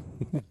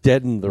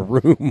deadened the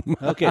room.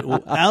 Okay,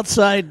 well,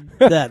 outside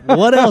that,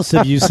 what else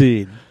have you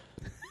seen?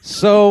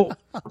 So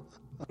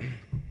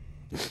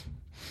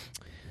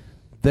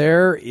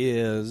there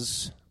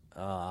is,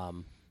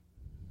 I'm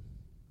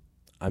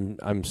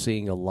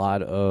seeing a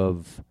lot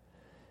of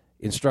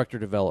instructor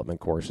development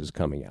courses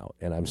coming out,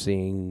 and I'm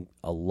seeing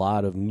a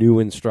lot of new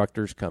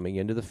instructors coming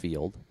into the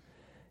field,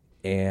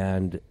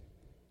 and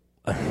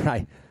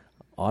I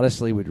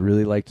honestly would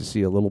really like to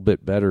see a little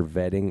bit better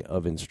vetting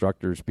of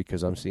instructors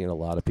because I'm seeing a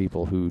lot of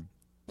people who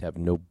have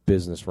no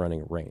business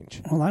running a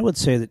range. Well, I would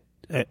say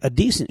that a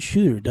decent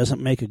shooter doesn't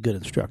make a good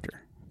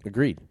instructor.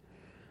 Agreed.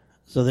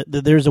 So that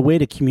there's a way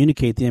to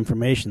communicate the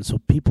information so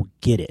people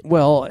get it.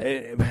 Well,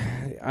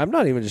 I'm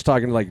not even just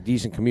talking like a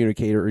decent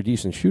communicator or a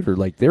decent shooter.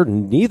 Like, they're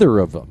neither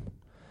of them.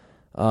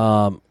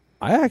 I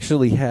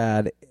actually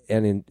had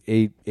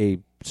a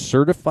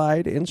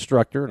certified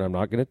instructor, and I'm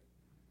not going to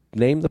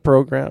name the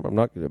program. I'm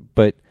not going to,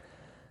 but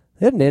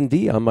they had an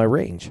ND on my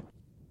range.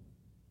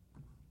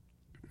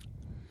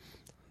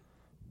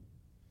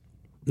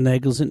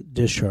 Negligent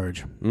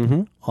discharge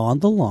Mm-hmm. on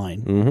the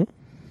line. Mm-hmm.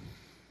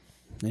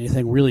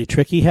 Anything really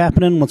tricky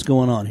happening? What's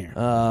going on here?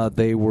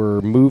 They were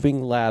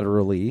moving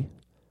laterally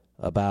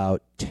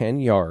about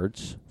 10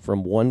 yards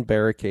from one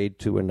barricade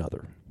to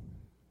another.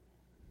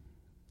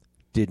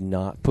 did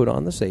not put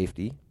on the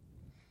safety.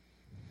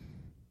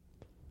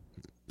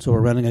 So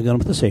we're running a gun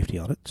with a safety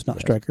on it. It's not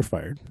striker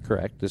fired.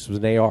 Correct. This was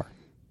an AR.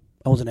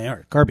 Oh, it was an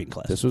AR, carbine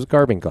class. This was a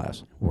carbine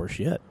class. Worse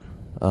yet.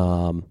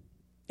 And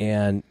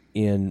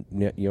in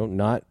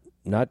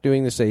not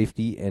doing the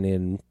safety, and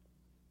in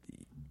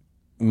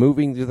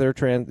moving to their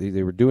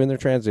they were doing their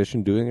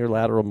transition, doing their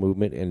lateral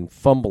movement, and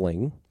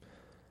fumbling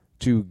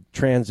to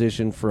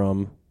transition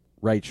from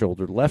right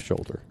shoulder to left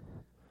shoulder.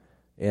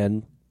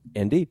 And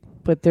indeed.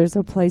 But there's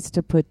a place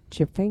to put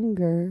your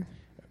finger.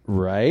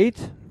 Right?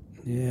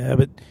 Yeah,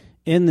 but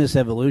in this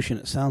evolution,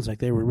 it sounds like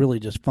they were really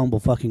just fumble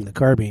fucking the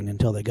carbine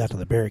until they got to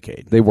the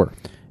barricade. They were.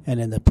 And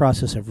in the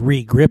process of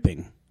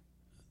re-gripping,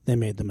 they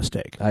made the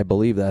mistake. I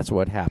believe that's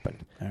what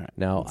happened. All right.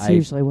 Now, It's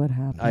usually what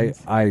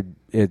happens. I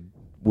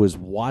was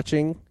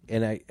watching,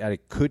 and I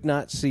could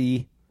not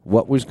see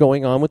what was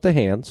going on with the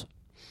hands,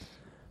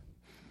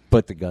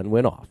 but the gun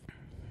went off.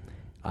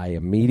 I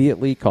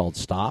immediately called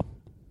stop,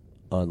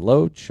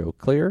 unload, show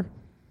clear,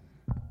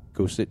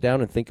 go sit down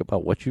and think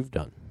about what you've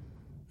done.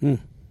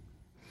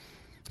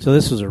 So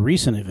this was a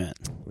recent event.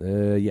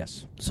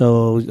 Yes.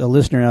 So a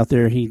listener out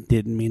there, he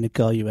didn't mean to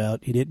call you out.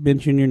 He didn't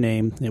mention your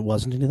name. It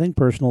wasn't anything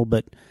personal,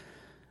 but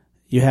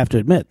you have to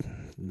admit,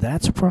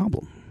 that's a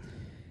problem.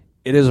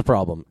 It is a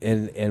problem.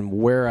 And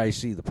where I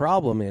see the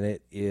problem in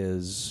it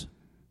is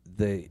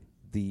the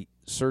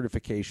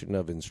certification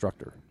of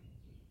instructor.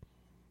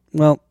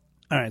 Well,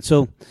 all right,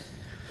 so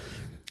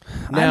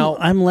now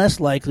I'm less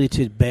likely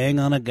to bang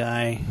on a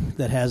guy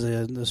that has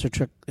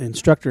the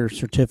instructor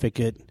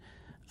certificate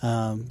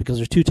because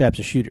there's two types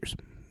of shooters,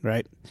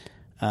 right?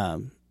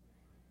 The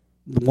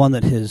one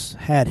that has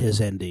had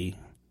his ND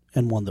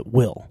and one that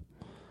will.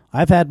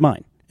 I've had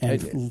mine.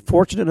 And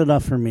fortunate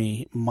enough for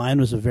me, mine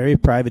was a very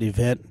private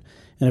event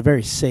in a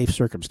very safe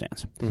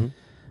circumstance.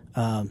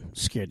 Mm-hmm.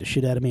 Scared the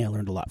shit out of me. I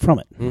learned a lot from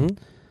it.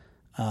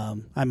 Mm-hmm.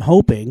 I'm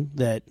hoping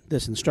that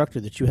this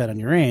instructor that you had on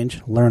your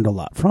range learned a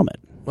lot from it.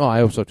 Oh, I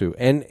hope so too.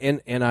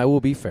 And I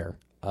will be fair.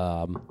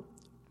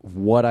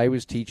 What I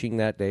was teaching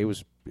that day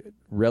was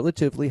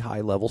relatively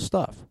high level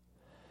stuff.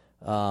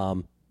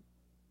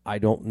 I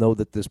don't know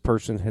that this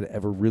person had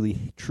ever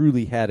really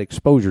truly had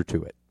exposure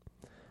to it.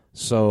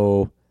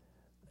 So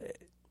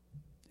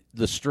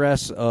the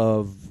stress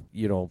of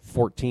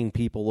 14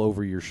 people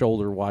over your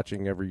shoulder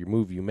watching every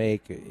move you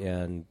make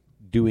and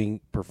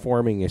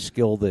performing a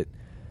skill that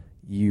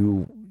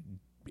you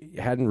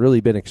hadn't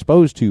really been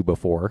exposed to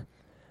before,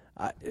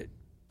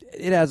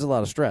 it adds a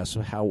lot of stress.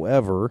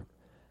 However,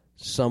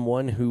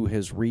 someone who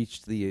has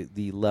reached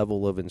the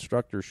level of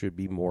instructor should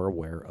be more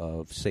aware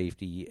of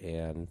safety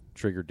and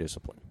trigger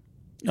discipline.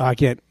 I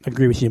can't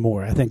agree with you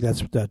more. I think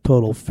that's a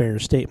total fair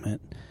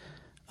statement.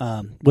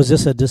 Was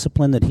this a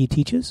discipline that he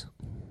teaches?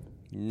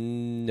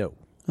 No.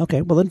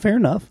 Okay, well then fair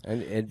enough.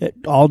 And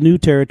all new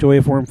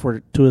territory for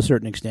him to a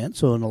certain extent.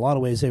 So in a lot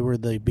of ways, they were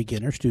the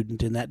beginner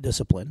student in that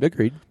discipline.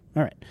 Agreed.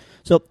 All right.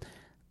 So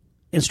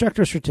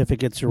instructor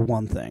certificates are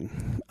one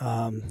thing.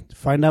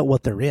 Find out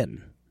what they're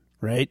in,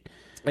 right?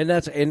 And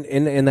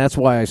that's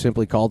why I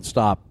simply called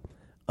stop,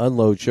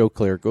 unload, show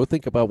clear. Go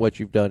think about what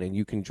you've done, and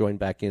you can join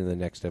back in the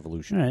next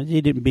evolution. All right.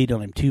 You didn't beat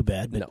on him too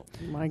bad. But No.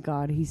 My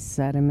God, he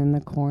set him in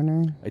the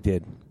corner. I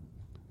did.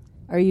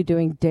 Are you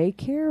doing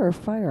daycare or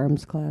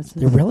firearms classes?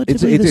 they're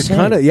relatively the It's same.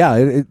 kind of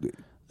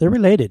They're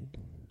related.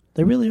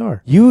 They really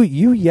are. You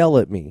yell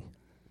at me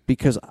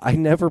because I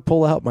never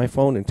pull out my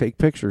phone and take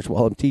pictures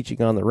while I'm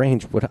teaching on the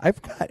range. But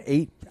I've got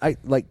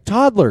like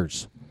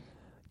toddlers.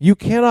 You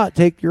cannot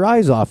take your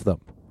eyes off them.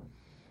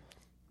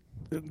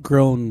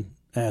 Grown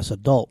as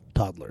adult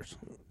toddlers.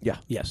 Yeah.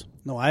 Yes.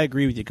 No, I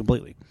agree with you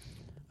completely.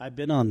 I've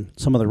been on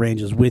some of the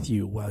ranges with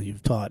you while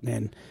you've taught,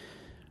 and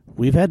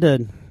we've had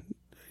to,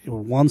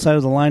 one side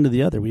of the line to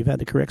the other, we've had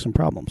to correct some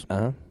problems.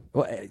 Uh-huh.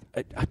 Well,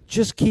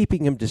 just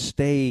keeping him to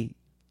stay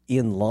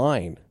in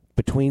line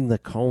between the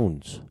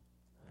cones.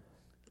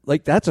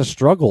 Like, that's a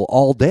struggle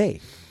all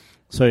day.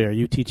 So are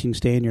you teaching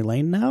stay in your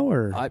lane now,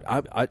 or?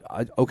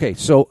 Okay,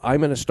 so I'm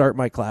going to start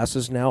my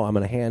classes now. I'm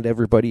going to hand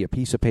everybody a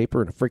piece of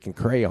paper and a freaking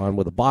crayon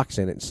with a box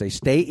in it and say,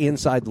 stay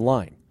inside the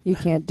line. You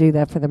can't do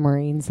that for the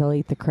Marines. They'll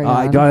eat the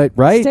crayon.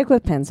 Right? Stick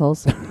with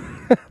pencils.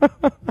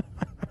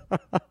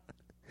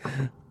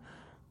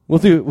 We'll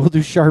do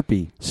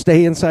Sharpie.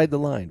 Stay inside the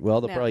line.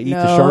 Well, they'll probably eat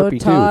the Sharpie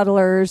too.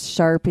 Toddlers,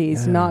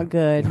 Sharpies, not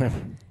good.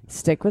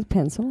 Stick with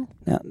pencil.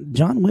 Now,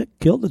 John Wick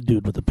killed a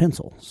dude with a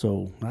pencil,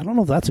 so I don't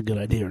know if that's a good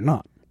idea or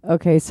not.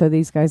 Okay, so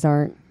these guys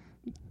aren't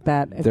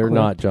that equipped. They're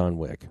not John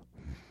Wick.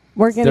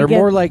 They're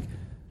more like.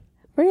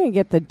 We're gonna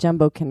get the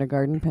jumbo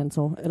kindergarten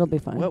pencil. It'll be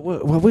fine.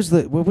 What was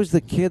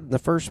the kid in the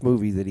first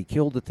movie that he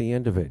killed at the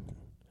end of it?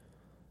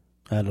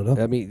 I don't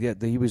know. I mean, yeah,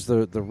 he was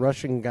the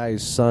Russian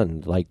guy's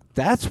son. Like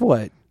that's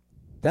what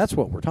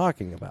we're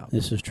talking about.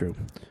 This is true.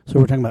 So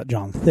we're talking about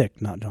John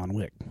Thick, not John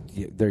Wick.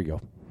 Yeah, there you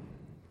go.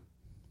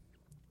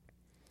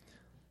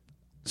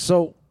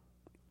 So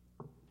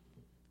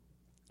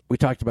we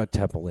talked about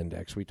temple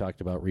index. We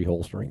talked about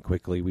reholstering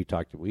quickly. We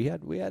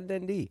had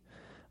an ND.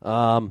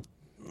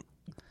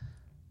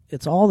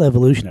 It's all the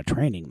evolution of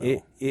training,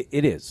 though.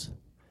 It is.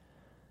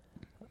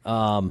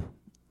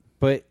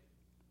 But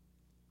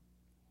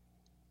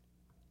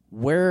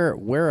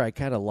where I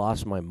kind of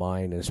lost my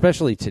mind, and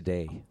especially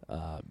today,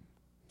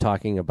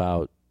 talking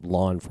about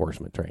law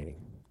enforcement training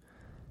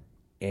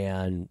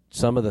and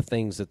some of the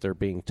things that they're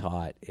being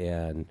taught,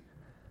 and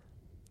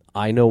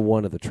I know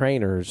one of the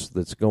trainers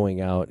that's going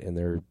out and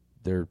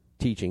they're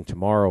teaching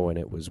tomorrow, and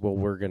it was, well,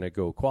 we're going to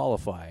go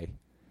qualify,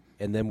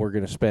 and then we're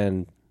going to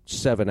spend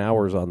 7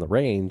 hours on the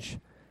range.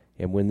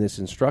 And when this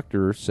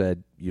instructor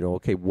said,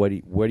 okay, what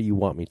do you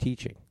want me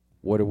teaching?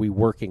 What are we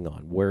working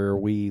on? Where are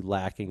we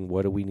lacking?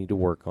 What do we need to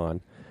work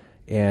on?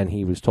 And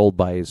he was told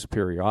by his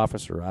superior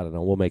officer, I don't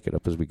know, we'll make it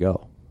up as we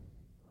go.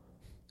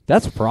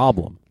 That's a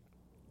problem.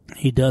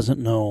 He doesn't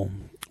know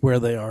where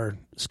they are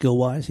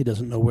skill-wise. He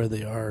doesn't know where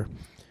they are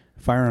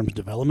firearms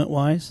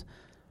development-wise.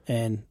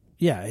 And,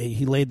 yeah,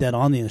 he laid that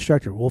on the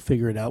instructor. We'll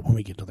figure it out when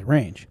we get to the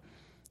range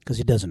because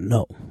he doesn't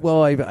know.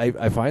 Well,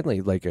 I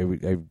finally,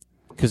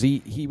 because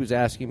he was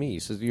asking me, he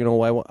says,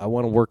 I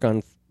want to work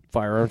on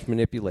firearms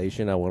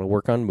manipulation. I want to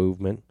work on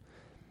movement.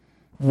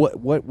 What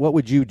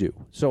would you do?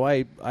 So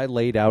I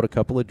laid out a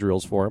couple of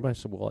drills for him. I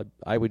said, well,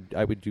 I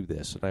would do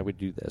this and I would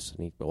do this.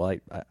 And he, well,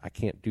 I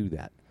can't do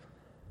that.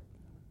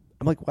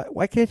 I'm like,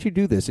 why can't you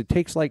do this? It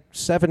takes like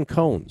 7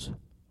 cones.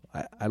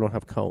 I don't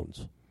have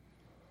cones.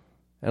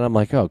 And I'm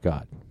like, oh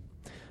God.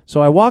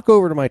 So I walk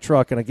over to my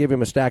truck and I give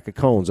him a stack of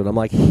cones and I'm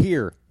like,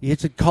 here, you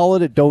should call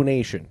it a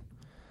donation.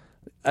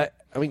 I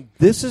mean,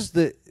 this is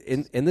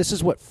and this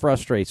is what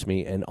frustrates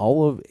me, and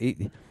all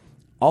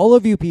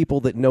of you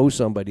people that know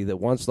somebody that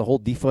wants the whole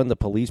defund the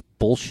police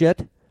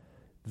bullshit,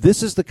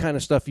 this is the kind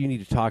of stuff you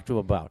need to talk to them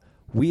about.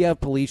 We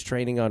have police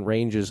training on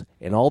ranges,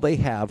 and all they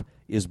have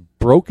is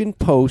broken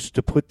posts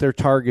to put their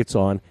targets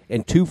on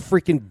and 2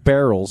 freaking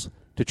barrels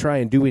to try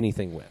and do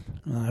anything with.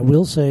 I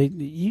will say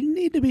you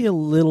need to be a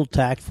little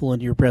tactful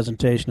in your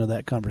presentation of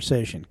that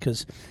conversation,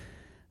 because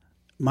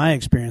my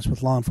experience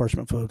with law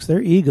enforcement folks,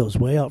 their ego's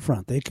way out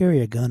front. They carry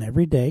a gun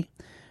every day,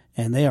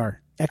 and they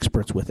are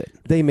experts with it.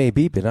 They may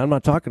be, but I'm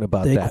not talking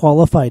about that. They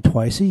qualify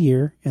twice a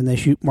year, and they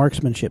shoot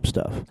marksmanship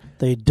stuff.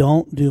 They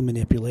don't do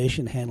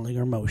manipulation, handling,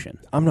 or motion.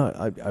 I'm not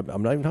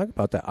even talking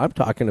about that. I'm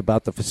talking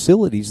about the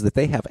facilities that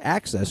they have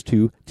access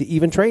to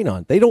even train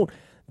on. They don't.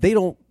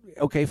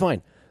 Okay,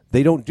 fine.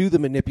 They don't do the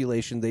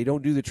manipulation. They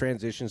don't do the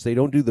transitions. They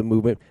don't do the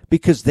movement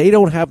because they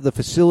don't have the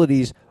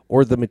facilities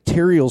or the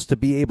materials to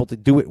be able to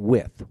do it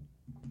with.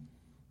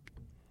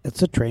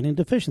 It's a training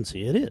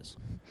deficiency. It is.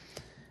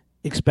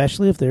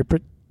 Especially if they're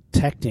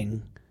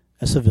protecting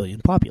a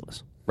civilian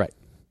populace. Right.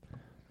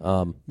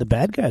 The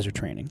bad guys are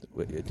training.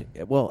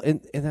 Well,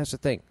 and that's the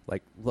thing.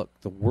 Like, look,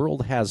 the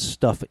world has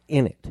stuff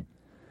in it.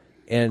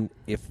 And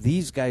if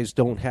these guys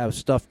don't have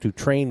stuff to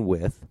train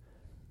with,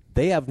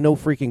 they have no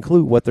freaking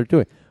clue what they're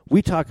doing.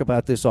 We talk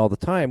about this all the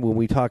time when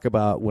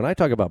I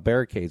talk about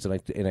barricades,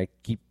 and I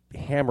keep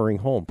hammering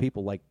home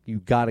people like, you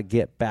got to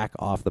get back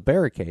off the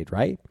barricade,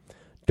 right?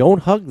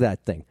 Don't hug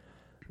that thing.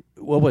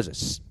 What was it,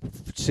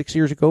 6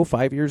 years ago,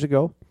 5 years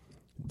ago?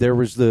 There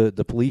was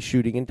the police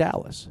shooting in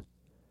Dallas.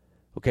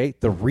 Okay,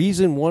 the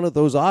reason one of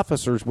those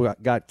officers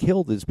got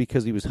killed is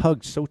because he was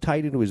hugged so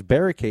tight into his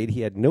barricade,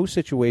 he had no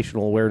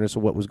situational awareness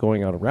of what was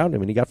going on around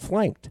him, and he got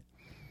flanked.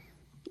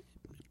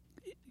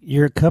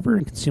 Your cover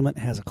and concealment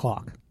has a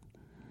clock.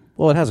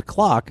 Well, it has a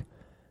clock.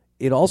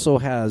 It also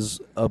has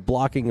a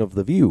blocking of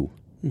the view.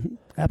 Mm-hmm.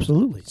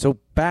 Absolutely. So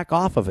back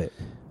off of it.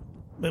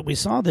 But we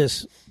saw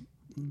this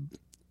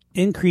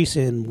increase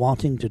in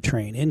wanting to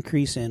train,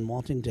 increase in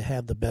wanting to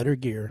have the better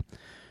gear.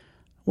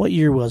 What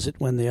year was it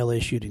when the LA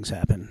shootings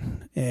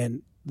happened?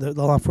 And the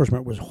law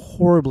enforcement was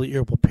horribly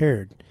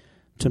ill-prepared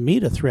to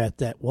meet a threat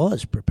that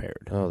was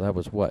prepared. Oh, that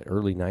was what,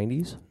 early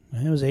 90s?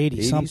 It was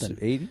 80-something.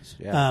 80s,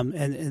 yeah.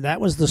 And that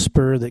was the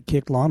spur that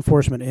kicked law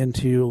enforcement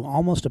into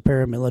almost a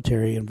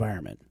paramilitary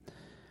environment.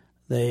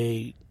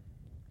 They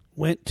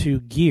went to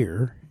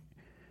gear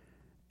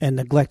and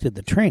neglected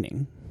the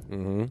training,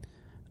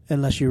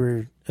 unless you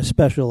were a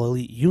special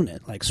elite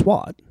unit like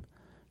SWAT,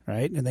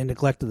 right? And they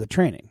neglected the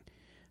training.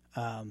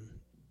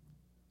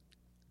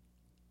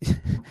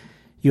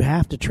 You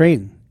have to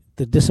train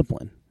the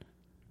discipline.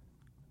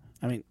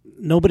 I mean,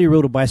 nobody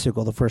rode a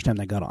bicycle the first time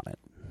they got on it.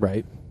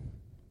 Right.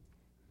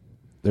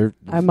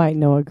 I might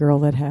know a girl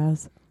that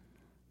has.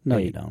 No,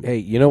 you don't. Hey,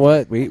 you know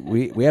what?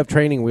 We have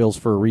training wheels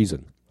for a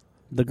reason.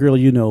 The girl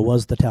you know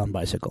was the town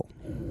bicycle.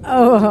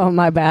 Oh,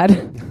 my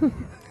bad.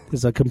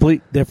 It's a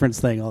complete different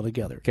thing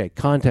altogether. Okay,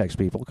 context,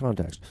 people,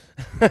 context.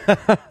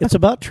 It's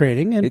about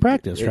training and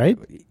practice, right?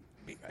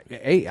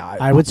 Hey,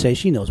 I would say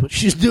she knows what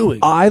she's doing.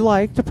 I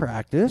like to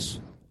practice.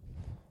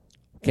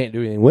 Can't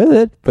do anything with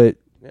it, but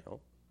you know.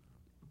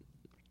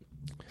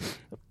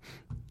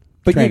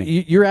 But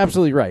you're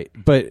absolutely right.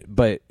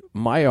 But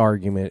my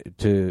argument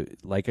to,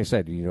 like I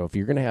said, you know, if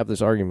you're going to have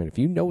this argument, if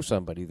you know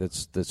somebody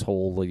that's this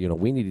whole, you know,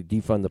 we need to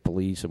defund the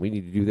police and we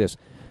need to do this,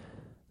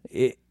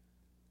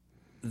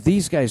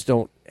 these guys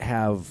don't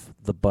have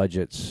the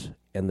budgets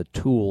and the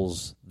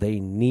tools they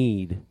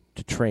need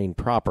to train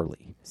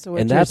properly. So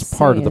and that's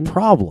part of the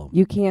problem.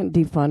 You can't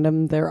defund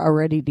them. They're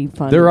already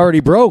defunded. They're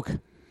already broke.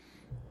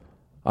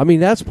 I mean,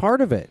 that's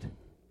part of it.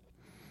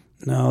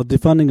 No,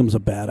 defunding them is a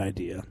bad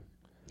idea,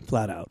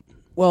 flat out.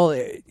 Well,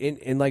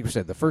 and like I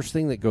said, the first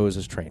thing that goes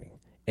is training.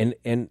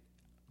 And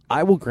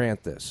I will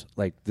grant this.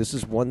 Like, this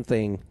is one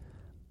thing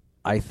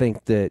I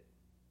think that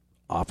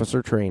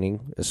officer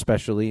training,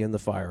 especially in the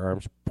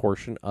firearms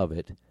portion of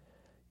it,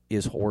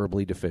 is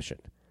horribly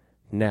deficient.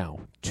 Now,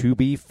 to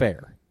be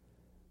fair,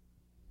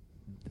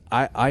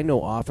 I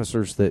know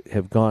officers that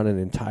have gone an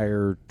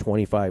entire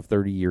 25,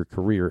 30-year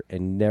career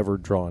and never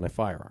drawn a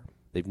firearm.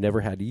 They've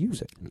never had to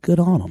use it. Good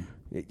on them.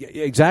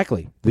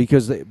 Exactly.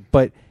 Because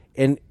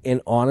and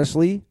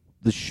honestly,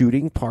 the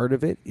shooting part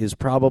of it is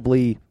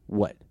probably,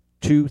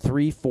 2,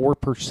 3,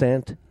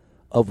 4%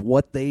 of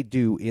what they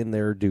do in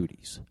their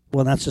duties.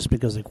 Well, that's just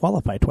because they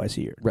qualify twice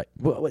a year. Right.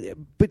 Well,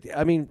 but,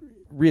 I mean,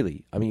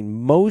 really,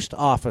 most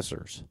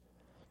officers,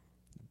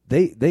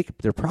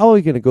 they're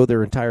probably going to go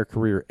their entire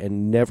career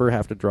and never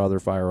have to draw their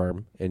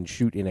firearm and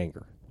shoot in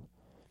anger.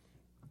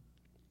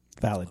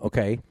 Valid.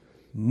 Okay?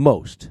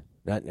 Most.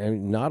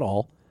 Not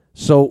all.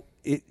 So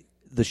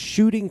the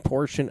shooting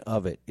portion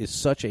of it is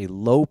such a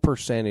low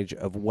percentage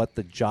of what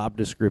the job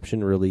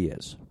description really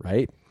is,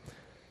 right?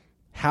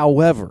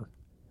 However,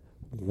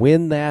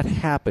 when that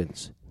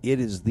happens, it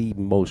is the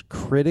most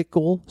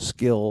critical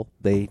skill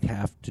they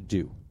have to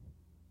do.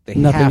 They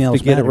Nothing have else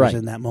to get it matters right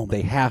in that moment.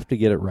 They have to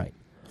get it right.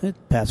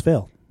 Pass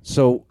fail.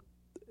 So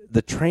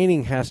the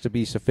training has to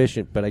be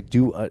sufficient, but I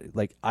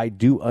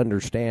do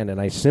understand and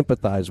I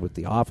sympathize with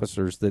the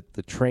officers that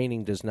the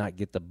training does not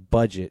get the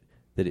budget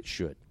that it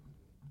should.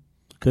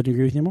 Couldn't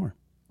agree with you more.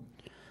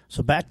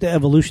 So back to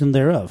evolution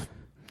thereof.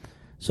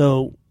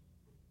 So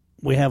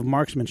we have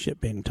marksmanship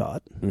being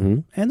taught,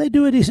 and they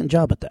do a decent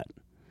job at that.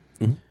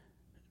 Mm-hmm.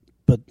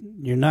 But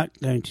you're not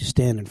going to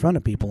stand in front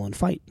of people and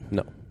fight.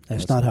 No.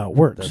 That's not how it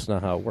works. That's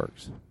not how it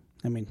works.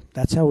 I mean,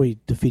 that's how we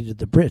defeated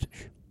the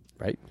British.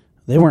 Right.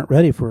 They weren't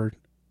ready for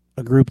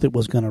a group that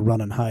was going to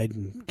run and hide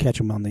and catch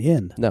them on the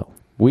end. No.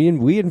 We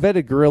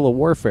invented guerrilla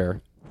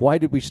warfare. Why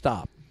did we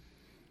stop?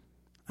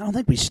 I don't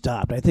think we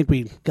stopped. I think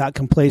we got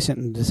complacent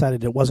and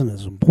decided it wasn't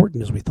as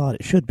important as we thought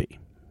it should be.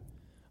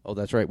 Oh,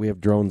 that's right. We have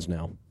drones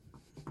now.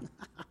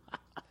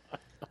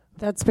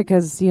 That's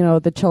because,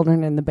 the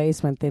children in the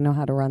basement, they know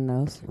how to run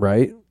those.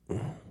 Right.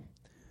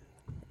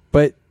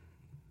 But,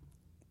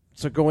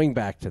 so going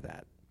back to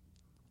that.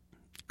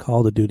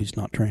 Call of Duty's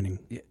not training.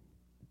 Yeah,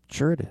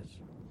 sure it is.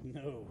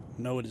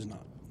 No, it is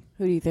not.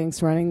 Who do you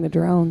think's running the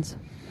drones?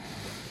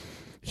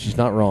 She's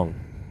not wrong.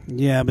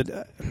 Yeah,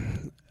 but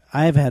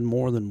I've had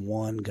more than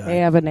one guy. They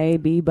have an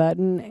A-B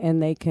button,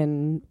 and they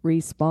can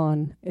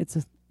respawn. It's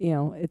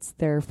it's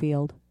their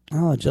field.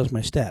 I'll adjust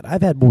my stat.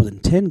 I've had more than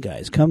 10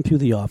 guys come through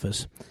the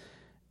office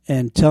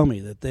and tell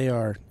me that they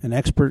are an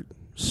expert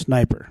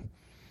sniper,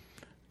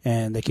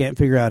 and they can't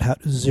figure out how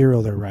to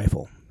zero their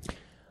rifle.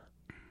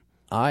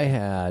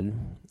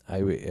 When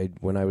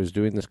I was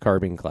doing this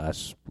carbine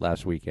class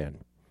last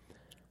weekend,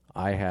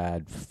 I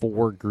had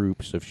 4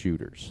 groups of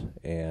shooters,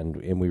 and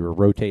we were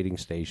rotating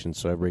stations,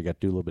 so everybody got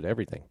to do a little bit of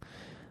everything.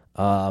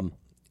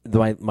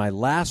 My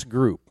last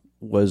group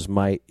was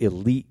my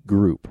elite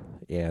group,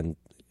 and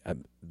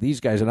these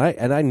guys, and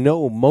I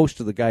know most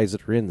of the guys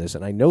that are in this,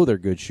 and I know they're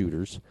good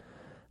shooters.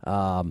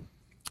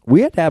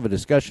 We had to have a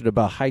discussion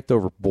about height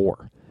over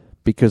bore,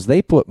 because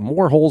they put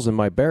more holes in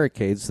my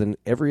barricades than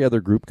every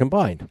other group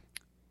combined.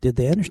 Did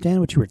they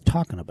understand what you were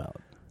talking about?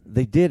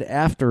 They did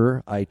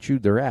after I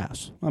chewed their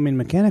ass. I mean,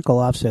 mechanical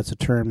offset's a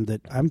term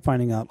that I'm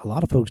finding out a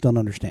lot of folks don't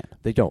understand.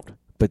 They don't.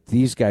 But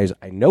these guys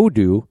I know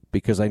do,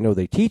 because I know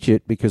they teach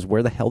it, because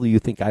where the hell do you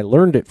think I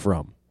learned it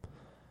from?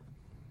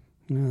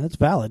 No, that's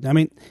valid. I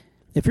mean,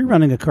 if you're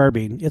running a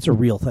carbine, it's a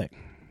real thing.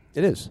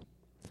 It is.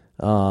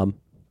 But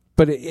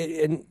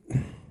it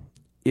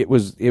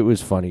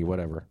was funny,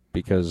 whatever,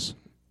 because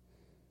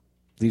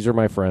these are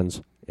my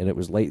friends, and it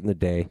was late in the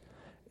day,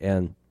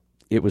 and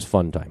it was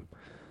fun time.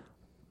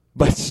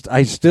 But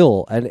I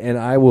still, and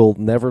I will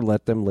never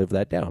let them live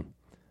that down,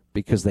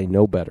 because they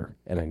know better.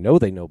 And I know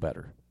they know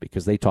better,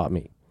 because they taught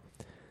me.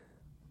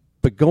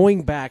 But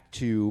going back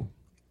to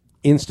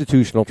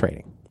institutional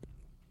training,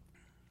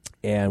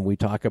 and we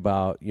talk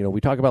about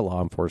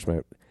law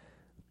enforcement,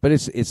 but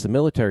it's the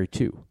military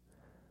too.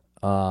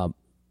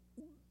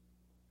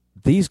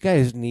 These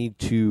guys need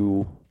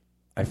to,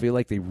 I feel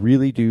like they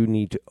really do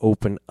need to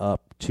open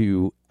up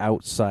to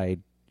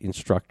outside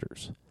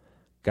instructors.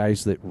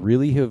 Guys that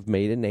really have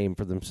made a name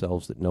for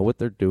themselves, that know what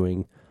they're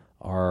doing,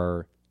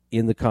 are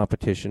in the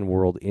competition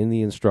world, in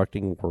the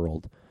instructing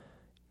world,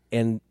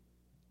 and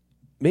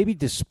maybe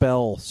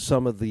dispel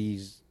some of the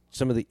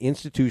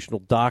institutional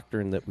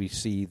doctrine that we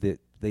see,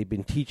 that they've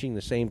been teaching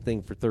the same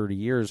thing for 30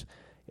 years,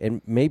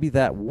 and maybe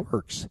that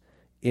works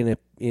in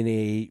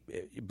a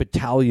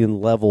battalion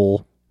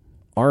level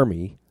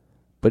army,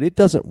 but it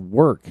doesn't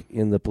work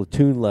in the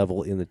platoon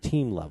level, in the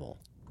team level.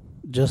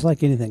 Just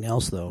like anything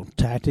else, though,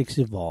 tactics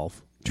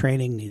evolve.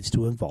 Training needs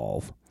to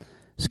evolve.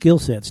 Skill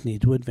sets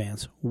need to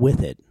advance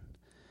with it.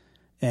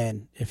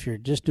 And if you're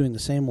just doing the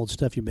same old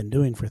stuff you've been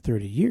doing for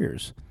 30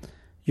 years,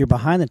 You're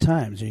behind the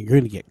times, and you're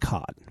going to get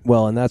caught.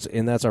 Well, and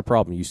that's our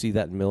problem. You see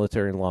that in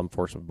military and law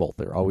enforcement both.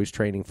 They're always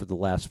training for the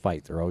last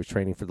fight. They're always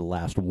training for the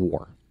last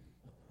war.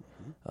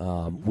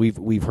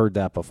 We've heard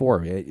that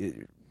before.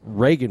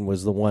 Reagan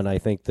was the one, I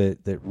think,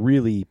 that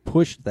really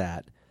pushed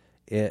that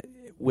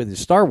with his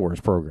Star Wars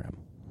program.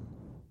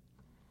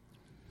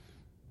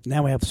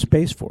 Now we have the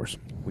Space Force.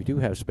 We do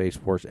have Space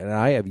Force, and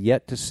I have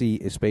yet to see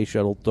a space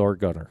shuttle door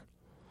gunner.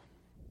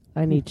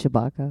 I need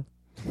Chewbacca.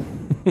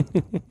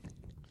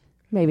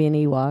 Maybe an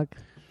Ewok.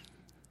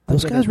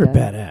 Those guys were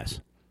badass.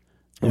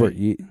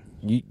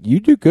 You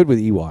do good with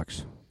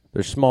Ewoks.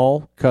 They're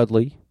small,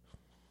 cuddly,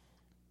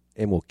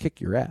 and will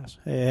kick your ass.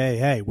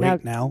 Hey,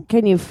 wait now.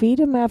 Can you feed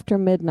them after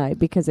midnight?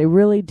 Because they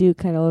really do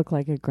kind of look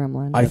like a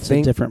gremlin. That's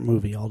a different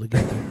movie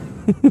altogether.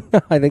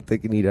 I think they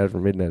can eat after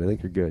midnight. I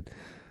think you're good.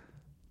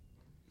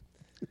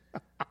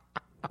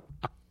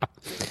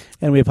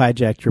 And we've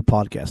hijacked your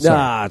podcast. Sorry.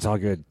 Nah, it's all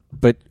good.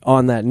 But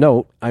on that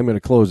note, I'm going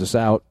to close this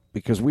out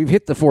because we've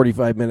hit the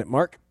 45-minute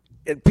mark,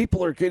 and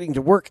people are getting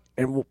to work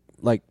and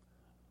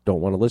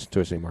don't want to listen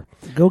to us anymore.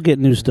 Go get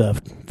new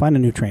stuff. Find a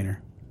new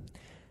trainer.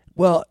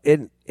 Well,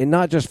 and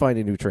not just find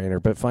a new trainer,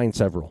 but find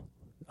several.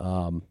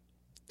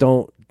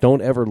 Don't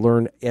ever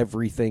learn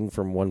everything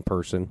from one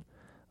person.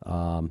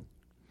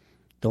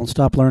 Don't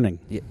stop learning.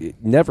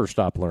 Never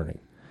stop learning.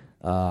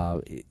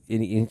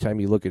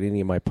 Anytime you look at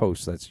any of my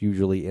posts, that's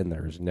usually in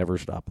there is never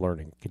stop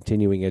learning.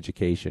 Continuing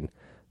education.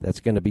 That's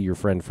going to be your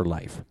friend for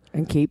life.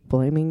 And keep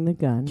blaming the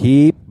gun.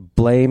 Keep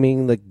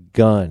blaming the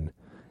gun.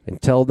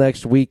 Until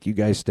next week, you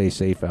guys stay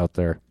safe out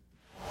there.